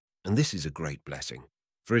 And this is a great blessing,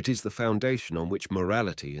 for it is the foundation on which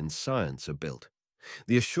morality and science are built.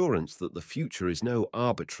 The assurance that the future is no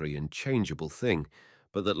arbitrary and changeable thing,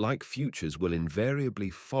 but that like futures will invariably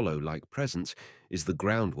follow like presents, is the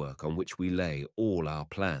groundwork on which we lay all our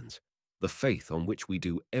plans, the faith on which we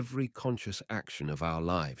do every conscious action of our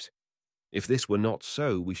lives. If this were not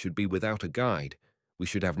so, we should be without a guide, we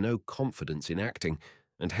should have no confidence in acting,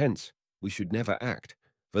 and hence we should never act,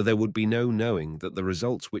 for there would be no knowing that the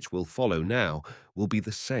results which will follow now will be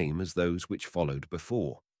the same as those which followed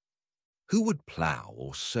before. Who would plough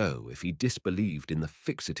or sow if he disbelieved in the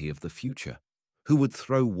fixity of the future? Who would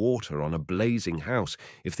throw water on a blazing house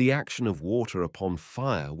if the action of water upon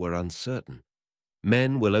fire were uncertain?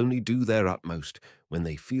 Men will only do their utmost when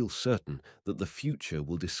they feel certain that the future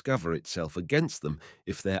will discover itself against them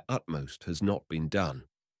if their utmost has not been done.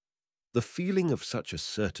 The feeling of such a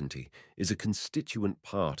certainty is a constituent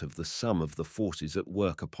part of the sum of the forces at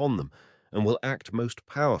work upon them, and will act most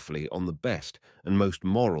powerfully on the best and most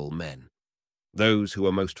moral men. Those who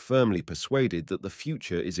are most firmly persuaded that the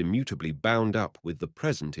future is immutably bound up with the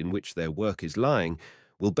present in which their work is lying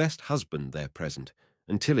will best husband their present,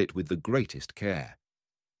 and till it with the greatest care.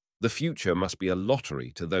 The future must be a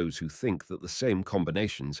lottery to those who think that the same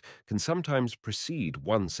combinations can sometimes precede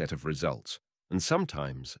one set of results, and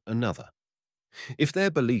sometimes another. If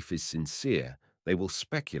their belief is sincere, they will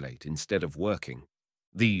speculate instead of working.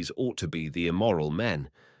 These ought to be the immoral men.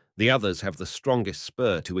 The others have the strongest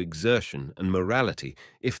spur to exertion and morality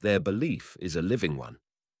if their belief is a living one.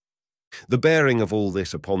 The bearing of all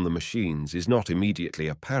this upon the machines is not immediately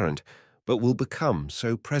apparent, but will become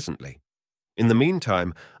so presently. In the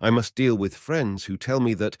meantime, I must deal with friends who tell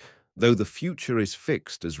me that, though the future is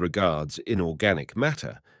fixed as regards inorganic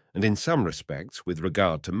matter, and in some respects with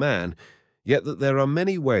regard to man, yet that there are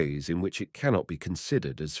many ways in which it cannot be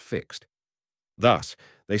considered as fixed. Thus,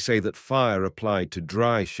 they say that fire applied to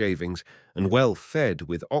dry shavings and well fed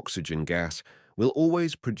with oxygen gas will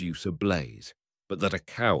always produce a blaze, but that a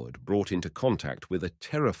coward brought into contact with a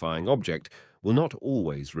terrifying object will not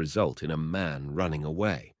always result in a man running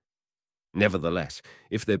away. Nevertheless,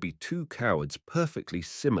 if there be two cowards perfectly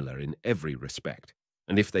similar in every respect,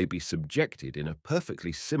 and if they be subjected in a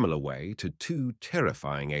perfectly similar way to two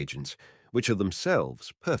terrifying agents, which are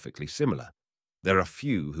themselves perfectly similar, there are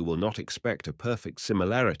few who will not expect a perfect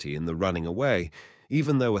similarity in the running away,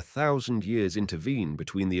 even though 1,000 years intervene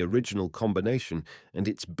between the original combination and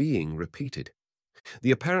its being repeated.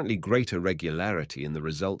 The apparently greater regularity in the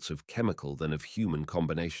results of chemical than of human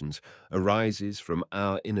combinations arises from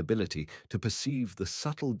our inability to perceive the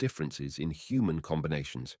subtle differences in human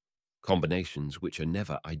combinations, combinations which are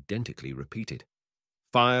never identically repeated.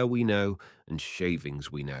 Fire we know, and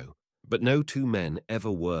shavings we know, but no two men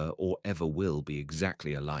ever were or ever will be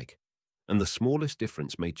exactly alike, and the smallest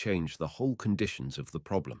difference may change the whole conditions of the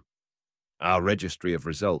problem. Our registry of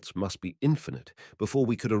results must be infinite before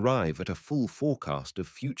we could arrive at a full forecast of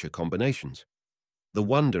future combinations. The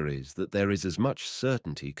wonder is that there is as much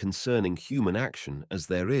certainty concerning human action as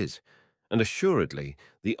there is, and assuredly,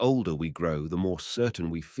 the older we grow, the more certain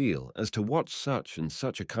we feel as to what such and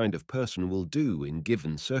such a kind of person will do in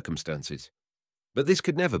given circumstances. But this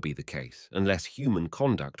could never be the case unless human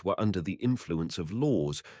conduct were under the influence of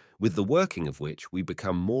laws, with the working of which we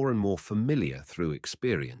become more and more familiar through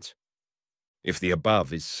experience. If the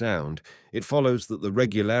above is sound, it follows that the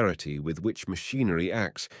regularity with which machinery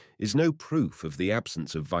acts is no proof of the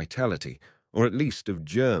absence of vitality, or at least of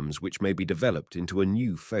germs which may be developed into a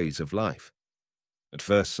new phase of life. At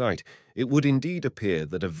first sight, it would indeed appear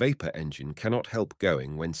that a vapour engine cannot help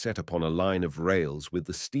going when set upon a line of rails with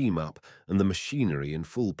the steam up and the machinery in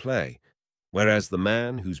full play, whereas the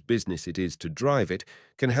man whose business it is to drive it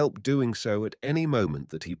can help doing so at any moment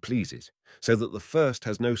that he pleases, so that the first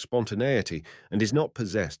has no spontaneity and is not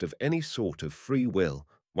possessed of any sort of free will,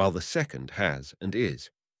 while the second has and is.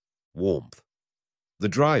 Warmth. The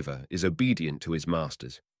driver is obedient to his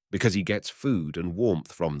masters, because he gets food and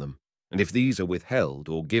warmth from them, and if these are withheld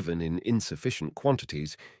or given in insufficient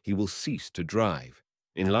quantities, he will cease to drive.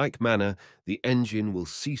 In like manner, the engine will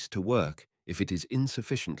cease to work if it is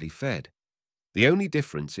insufficiently fed. The only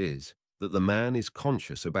difference is that the man is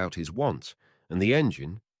conscious about his wants, and the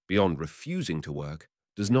engine, beyond refusing to work,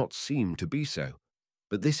 does not seem to be so.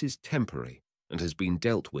 But this is temporary and has been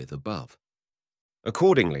dealt with above.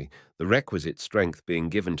 Accordingly, the requisite strength being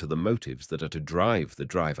given to the motives that are to drive the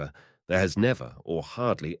driver, there has never or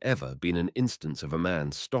hardly ever been an instance of a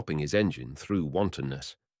man stopping his engine through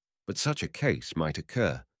wantonness. But such a case might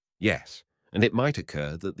occur, yes, and it might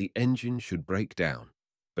occur that the engine should break down.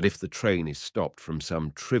 But if the train is stopped from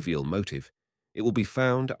some trivial motive, it will be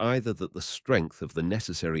found either that the strength of the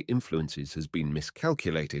necessary influences has been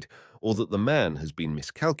miscalculated, or that the man has been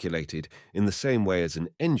miscalculated in the same way as an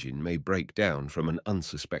engine may break down from an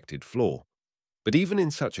unsuspected flaw. But even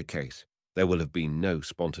in such a case, there will have been no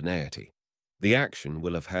spontaneity. The action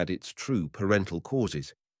will have had its true parental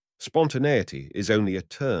causes. Spontaneity is only a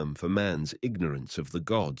term for man's ignorance of the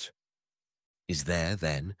gods. Is there,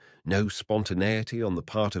 then, no spontaneity on the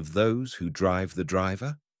part of those who drive the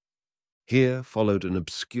driver? Here followed an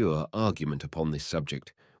obscure argument upon this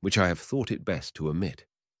subject, which I have thought it best to omit.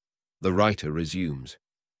 The writer resumes,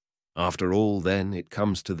 After all, then, it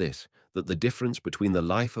comes to this, that the difference between the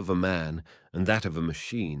life of a man and that of a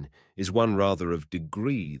machine is one rather of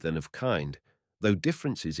degree than of kind, though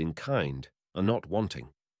differences in kind are not wanting.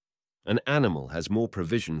 An animal has more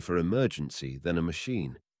provision for emergency than a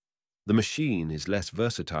machine. The machine is less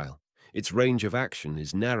versatile, its range of action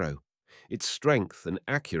is narrow, its strength and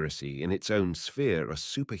accuracy in its own sphere are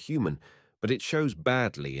superhuman, but it shows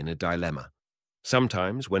badly in a dilemma.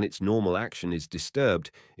 Sometimes, when its normal action is disturbed,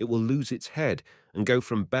 it will lose its head and go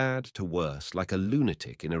from bad to worse like a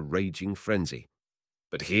lunatic in a raging frenzy.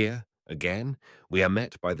 But here, again, we are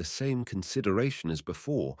met by the same consideration as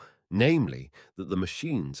before, namely, that the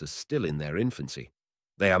machines are still in their infancy.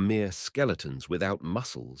 They are mere skeletons without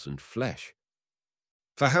muscles and flesh.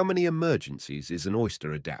 For how many emergencies is an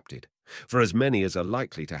oyster adapted? For as many as are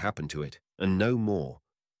likely to happen to it, and no more.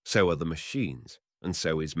 So are the machines, and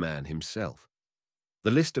so is man himself.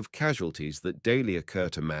 The list of casualties that daily occur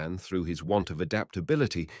to man through his want of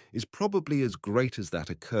adaptability is probably as great as that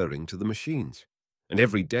occurring to the machines, and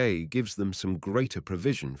every day gives them some greater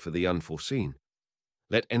provision for the unforeseen.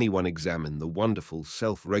 Let anyone examine the wonderful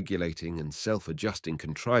self-regulating and self-adjusting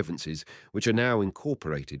contrivances which are now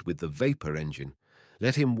incorporated with the vapor engine.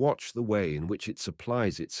 Let him watch the way in which it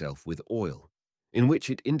supplies itself with oil, in which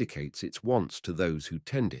it indicates its wants to those who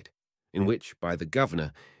tend it, in which, by the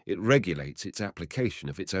governor, it regulates its application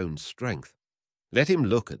of its own strength. Let him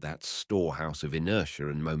look at that storehouse of inertia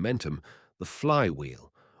and momentum, the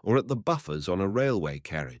flywheel, or at the buffers on a railway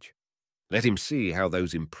carriage. Let him see how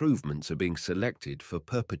those improvements are being selected for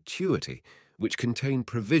perpetuity, which contain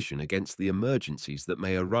provision against the emergencies that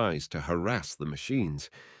may arise to harass the machines,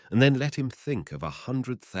 and then let him think of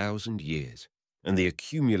 100,000 years, and the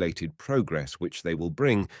accumulated progress which they will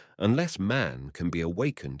bring unless man can be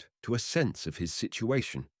awakened to a sense of his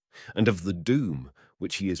situation, and of the doom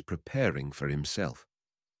which he is preparing for himself.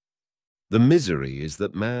 The misery is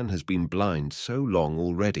that man has been blind so long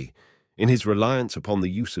already. In his reliance upon the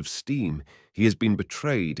use of steam, he has been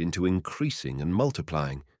betrayed into increasing and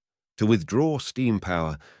multiplying. To withdraw steam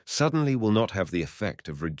power suddenly will not have the effect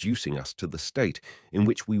of reducing us to the state in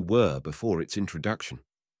which we were before its introduction.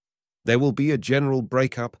 There will be a general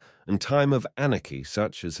break-up and time of anarchy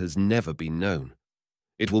such as has never been known.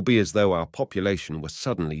 It will be as though our population were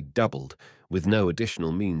suddenly doubled, with no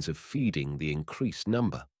additional means of feeding the increased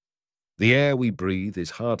number. The air we breathe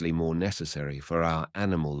is hardly more necessary for our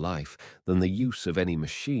animal life than the use of any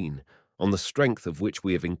machine, on the strength of which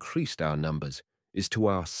we have increased our numbers, is to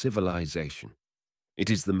our civilization. It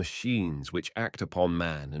is the machines which act upon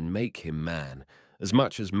man and make him man, as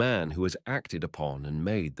much as man who has acted upon and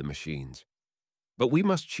made the machines. But we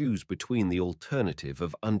must choose between the alternative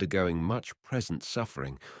of undergoing much present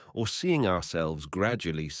suffering or seeing ourselves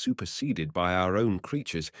gradually superseded by our own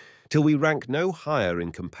creatures till we rank no higher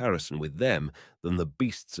in comparison with them than the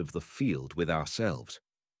beasts of the field with ourselves.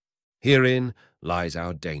 Herein lies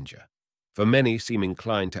our danger, for many seem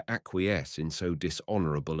inclined to acquiesce in so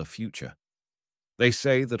dishonorable a future. They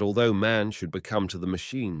say that although man should become to the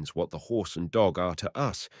machines what the horse and dog are to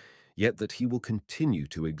us, yet that he will continue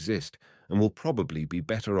to exist, and will probably be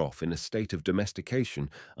better off in a state of domestication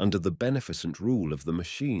under the beneficent rule of the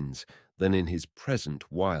machines than in his present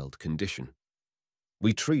wild condition.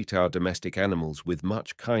 We treat our domestic animals with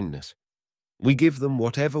much kindness. We give them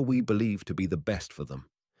whatever we believe to be the best for them,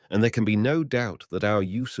 and there can be no doubt that our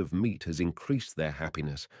use of meat has increased their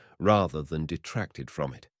happiness rather than detracted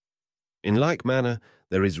from it. In like manner,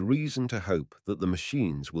 there is reason to hope that the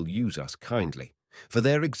machines will use us kindly, for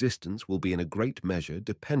their existence will be in a great measure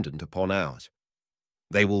dependent upon ours.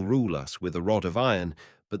 They will rule us with a rod of iron,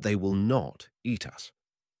 but they will not eat us.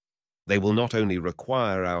 They will not only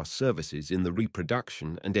require our services in the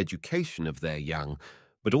reproduction and education of their young,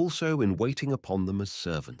 but also in waiting upon them as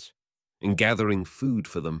servants, in gathering food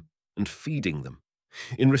for them and feeding them,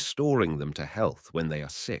 in restoring them to health when they are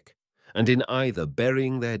sick, and in either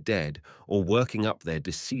burying their dead or working up their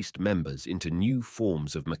deceased members into new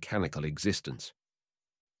forms of mechanical existence.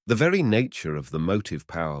 The very nature of the motive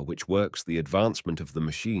power which works the advancement of the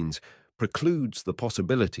machines precludes the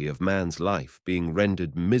possibility of man's life being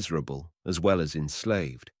rendered miserable as well as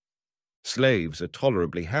enslaved. Slaves are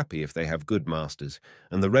tolerably happy if they have good masters,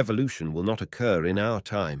 and the revolution will not occur in our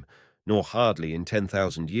time, nor hardly in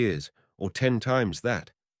 10,000 years, or 10 times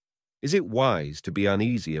that. Is it wise to be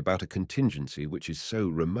uneasy about a contingency which is so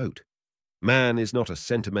remote? Man is not a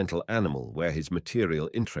sentimental animal where his material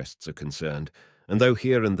interests are concerned, and though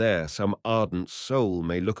here and there some ardent soul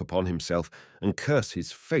may look upon himself and curse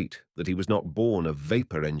his fate that he was not born a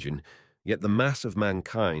vapor engine, yet the mass of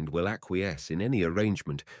mankind will acquiesce in any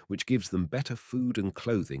arrangement which gives them better food and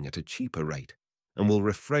clothing at a cheaper rate, and will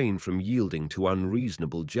refrain from yielding to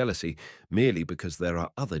unreasonable jealousy merely because there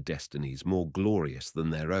are other destinies more glorious than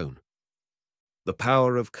their own. The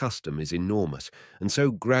power of custom is enormous, and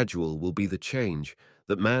so gradual will be the change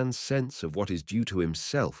that man's sense of what is due to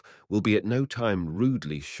himself will be at no time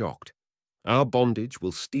rudely shocked. Our bondage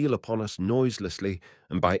will steal upon us noiselessly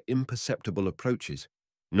and by imperceptible approaches,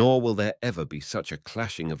 nor will there ever be such a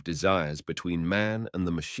clashing of desires between man and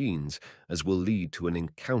the machines as will lead to an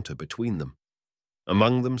encounter between them.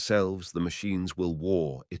 Among themselves the machines will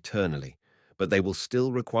war eternally, but they will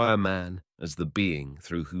still require man as the being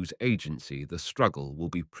through whose agency the struggle will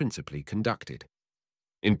be principally conducted.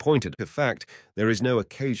 In point of fact, there is no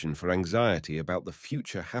occasion for anxiety about the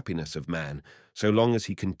future happiness of man, so long as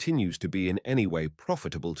he continues to be in any way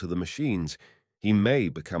profitable to the machines. He may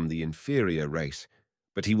become the inferior race,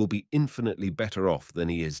 but he will be infinitely better off than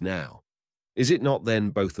he is now. Is it not then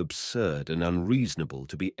both absurd and unreasonable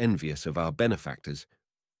to be envious of our benefactors?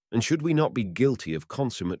 And should we not be guilty of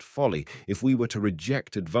consummate folly if we were to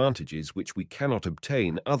reject advantages which we cannot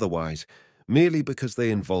obtain otherwise, merely because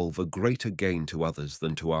they involve a greater gain to others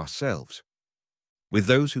than to ourselves? With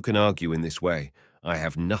those who can argue in this way, I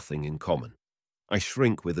have nothing in common. I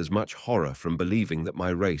shrink with as much horror from believing that my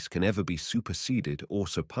race can ever be superseded or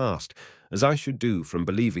surpassed as I should do from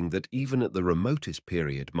believing that even at the remotest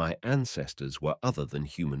period my ancestors were other than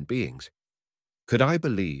human beings. Could I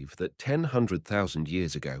believe that 100,000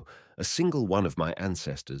 years ago a single one of my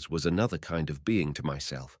ancestors was another kind of being to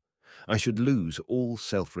myself, I should lose all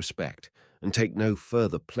self-respect and take no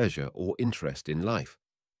further pleasure or interest in life.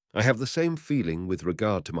 I have the same feeling with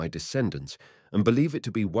regard to my descendants and believe it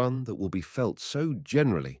to be one that will be felt so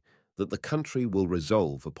generally that the country will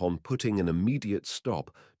resolve upon putting an immediate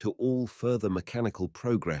stop to all further mechanical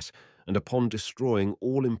progress and upon destroying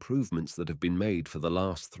all improvements that have been made for the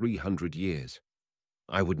last 300 years.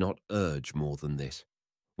 I would not urge more than this.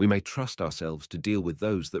 We may trust ourselves to deal with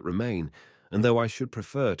those that remain, and though I should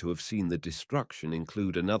prefer to have seen the destruction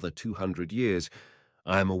include another 200 years,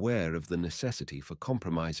 I am aware of the necessity for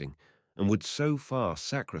compromising, and would so far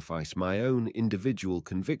sacrifice my own individual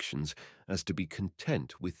convictions as to be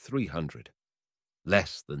content with 300.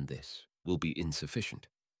 Less than this will be insufficient.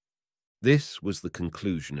 This was the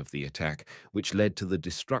conclusion of the attack, which led to the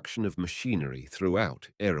destruction of machinery throughout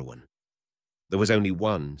Erewhon. There was only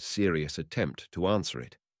one serious attempt to answer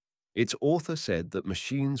it. Its author said that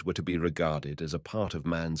machines were to be regarded as a part of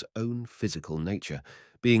man's own physical nature,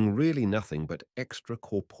 being really nothing but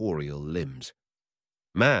extracorporeal limbs.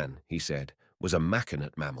 Man, he said, was a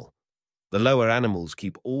machinate mammal. The lower animals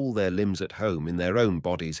keep all their limbs at home in their own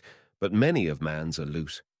bodies, but many of man's are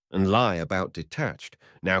loose and lie about detached,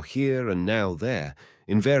 now here and now there,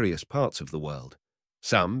 in various parts of the world,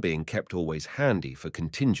 some being kept always handy for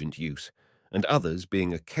contingent use, and others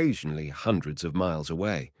being occasionally hundreds of miles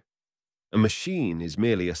away. A machine is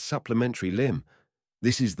merely a supplementary limb.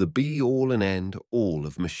 This is the be-all and end-all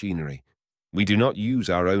of machinery. We do not use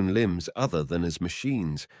our own limbs other than as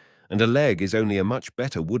machines, and a leg is only a much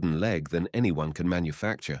better wooden leg than anyone can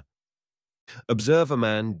manufacture. Observe a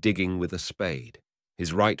man digging with a spade.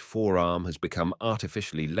 His right forearm has become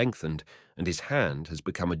artificially lengthened, and his hand has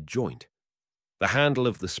become a joint. The handle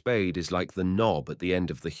of the spade is like the knob at the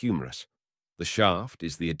end of the humerus. The shaft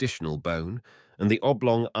is the additional bone, and the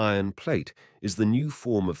oblong iron plate is the new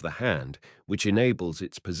form of the hand which enables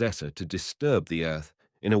its possessor to disturb the earth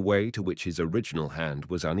in a way to which his original hand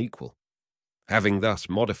was unequal. Having thus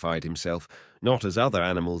modified himself, not as other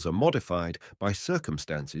animals are modified by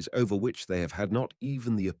circumstances over which they have had not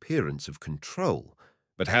even the appearance of control,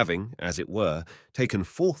 but having, as it were, taken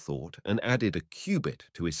forethought and added a cubit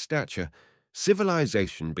to his stature,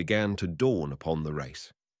 civilization began to dawn upon the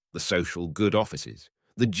race. The social good offices,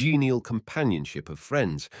 the genial companionship of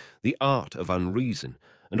friends, the art of unreason,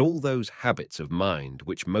 and all those habits of mind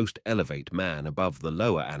which most elevate man above the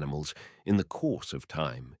lower animals in the course of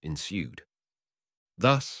time ensued.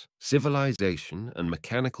 Thus, civilization and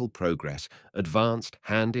mechanical progress advanced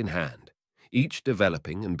hand in hand, each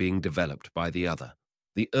developing and being developed by the other,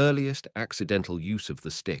 the earliest accidental use of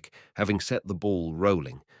the stick having set the ball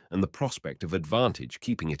rolling and the prospect of advantage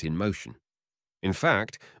keeping it in motion. In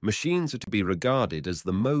fact, machines are to be regarded as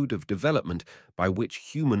the mode of development by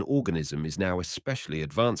which human organism is now especially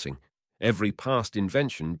advancing, every past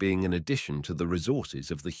invention being an addition to the resources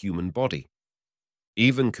of the human body.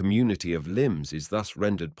 Even community of limbs is thus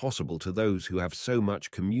rendered possible to those who have so much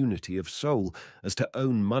community of soul as to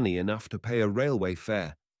own money enough to pay a railway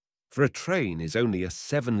fare. For a train is only a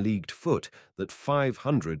 7-leagued foot that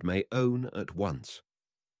 500 may own at once.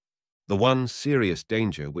 The one serious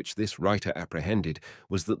danger which this writer apprehended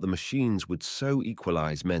was that the machines would so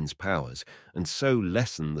equalize men's powers and so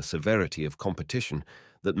lessen the severity of competition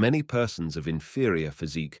that many persons of inferior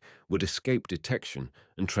physique would escape detection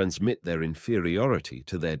and transmit their inferiority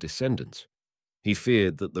to their descendants. He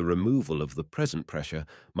feared that the removal of the present pressure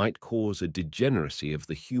might cause a degeneracy of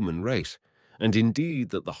the human race, and indeed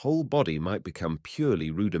that the whole body might become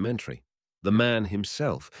purely rudimentary, the man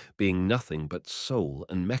himself being nothing but soul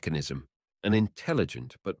and mechanism, an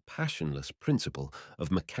intelligent but passionless principle of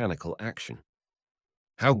mechanical action.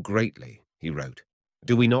 How greatly, he wrote,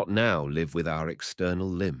 do we not now live with our external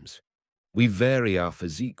limbs? We vary our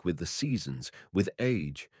physique with the seasons, with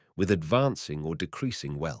age, with advancing or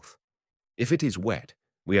decreasing wealth. If it is wet,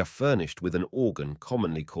 we are furnished with an organ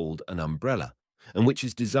commonly called an umbrella, and which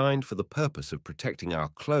is designed for the purpose of protecting our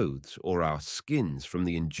clothes or our skins from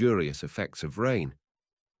the injurious effects of rain.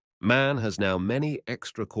 Man has now many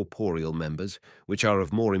extracorporeal members which are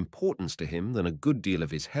of more importance to him than a good deal of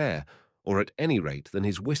his hair, or at any rate than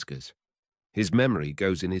his whiskers. His memory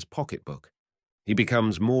goes in his pocketbook. He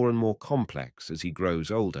becomes more and more complex as he grows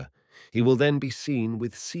older. He will then be seen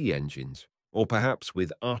with sea engines, or perhaps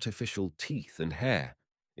with artificial teeth and hair.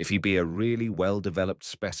 If he be a really well-developed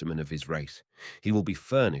specimen of his race, he will be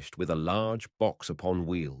furnished with a large box upon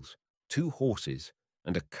wheels, 2 horses,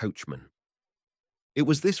 and a coachman. It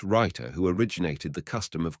was this writer who originated the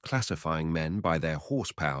custom of classifying men by their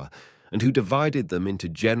horsepower, and who divided them into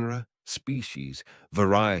genera, species,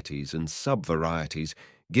 varieties, and subvarieties,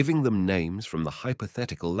 giving them names from the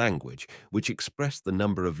hypothetical language which expressed the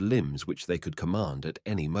number of limbs which they could command at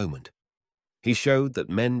any moment. He showed that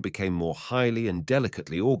men became more highly and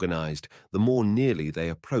delicately organized the more nearly they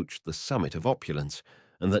approached the summit of opulence,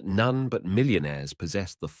 and that none but millionaires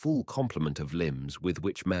possessed the full complement of limbs with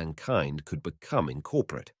which mankind could become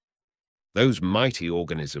incorporate. Those mighty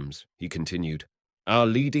organisms, he continued, our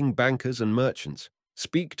leading bankers and merchants,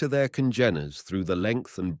 speak to their congeners through the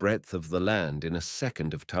length and breadth of the land in a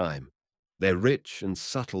second of time. Their rich and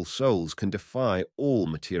subtle souls can defy all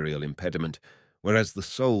material impediment, whereas the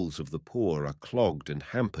souls of the poor are clogged and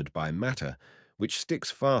hampered by matter, which sticks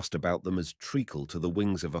fast about them as treacle to the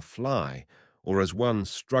wings of a fly, or as one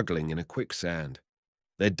struggling in a quicksand.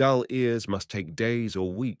 Their dull ears must take days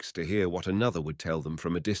or weeks to hear what another would tell them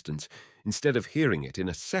from a distance, instead of hearing it in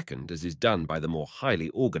a second as is done by the more highly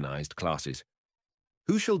organized classes.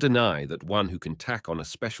 Who shall deny that one who can tack on a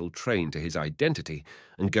special train to his identity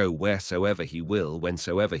and go wheresoever he will,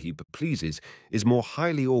 whensoever he pleases, is more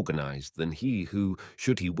highly organized than he who,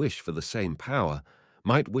 should he wish for the same power,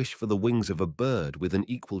 might wish for the wings of a bird with an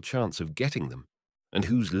equal chance of getting them, and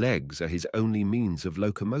whose legs are his only means of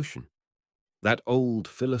locomotion? That old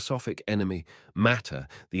philosophic enemy, matter,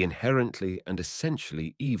 the inherently and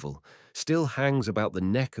essentially evil, still hangs about the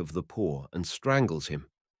neck of the poor and strangles him.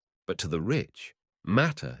 But to the rich,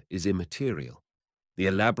 matter is immaterial. The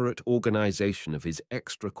elaborate organization of his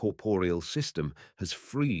extracorporeal system has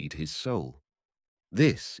freed his soul.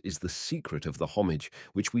 This is the secret of the homage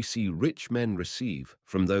which we see rich men receive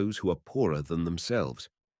from those who are poorer than themselves.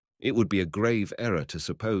 It would be a grave error to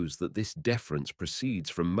suppose that this deference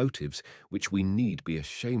proceeds from motives which we need be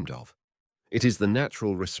ashamed of. It is the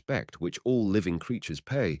natural respect which all living creatures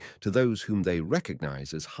pay to those whom they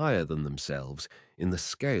recognize as higher than themselves in the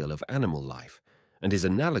scale of animal life, and is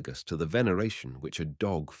analogous to the veneration which a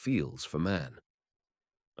dog feels for man.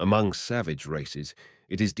 Among savage races,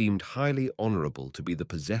 it is deemed highly honorable to be the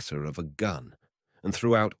possessor of a gun, and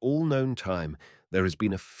throughout all known time there has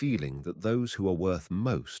been a feeling that those who are worth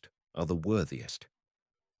most are the worthiest.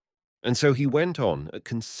 And so he went on at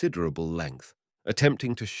considerable length,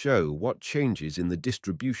 attempting to show what changes in the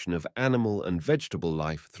distribution of animal and vegetable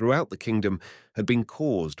life throughout the kingdom had been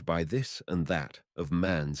caused by this and that of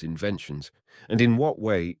man's inventions, and in what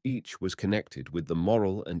way each was connected with the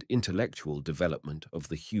moral and intellectual development of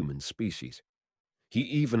the human species. He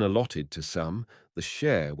even allotted to some the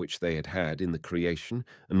share which they had had in the creation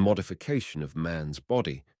and modification of man's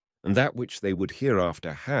body, and that which they would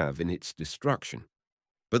hereafter have in its destruction.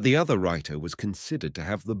 But the other writer was considered to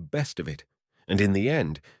have the best of it, and in the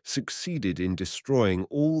end succeeded in destroying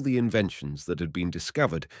all the inventions that had been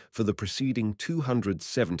discovered for the preceding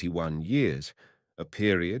 271 years, a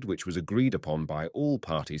period which was agreed upon by all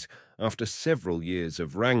parties after several years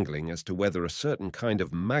of wrangling as to whether a certain kind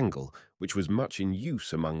of mangle, which was much in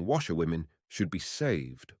use among washerwomen, should be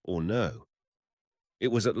saved or no. It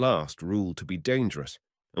was at last ruled to be dangerous,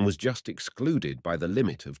 and was just excluded by the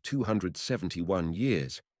limit of 271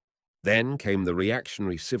 years. Then came the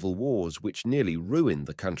reactionary civil wars which nearly ruined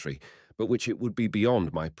the country, but which it would be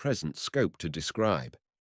beyond my present scope to describe.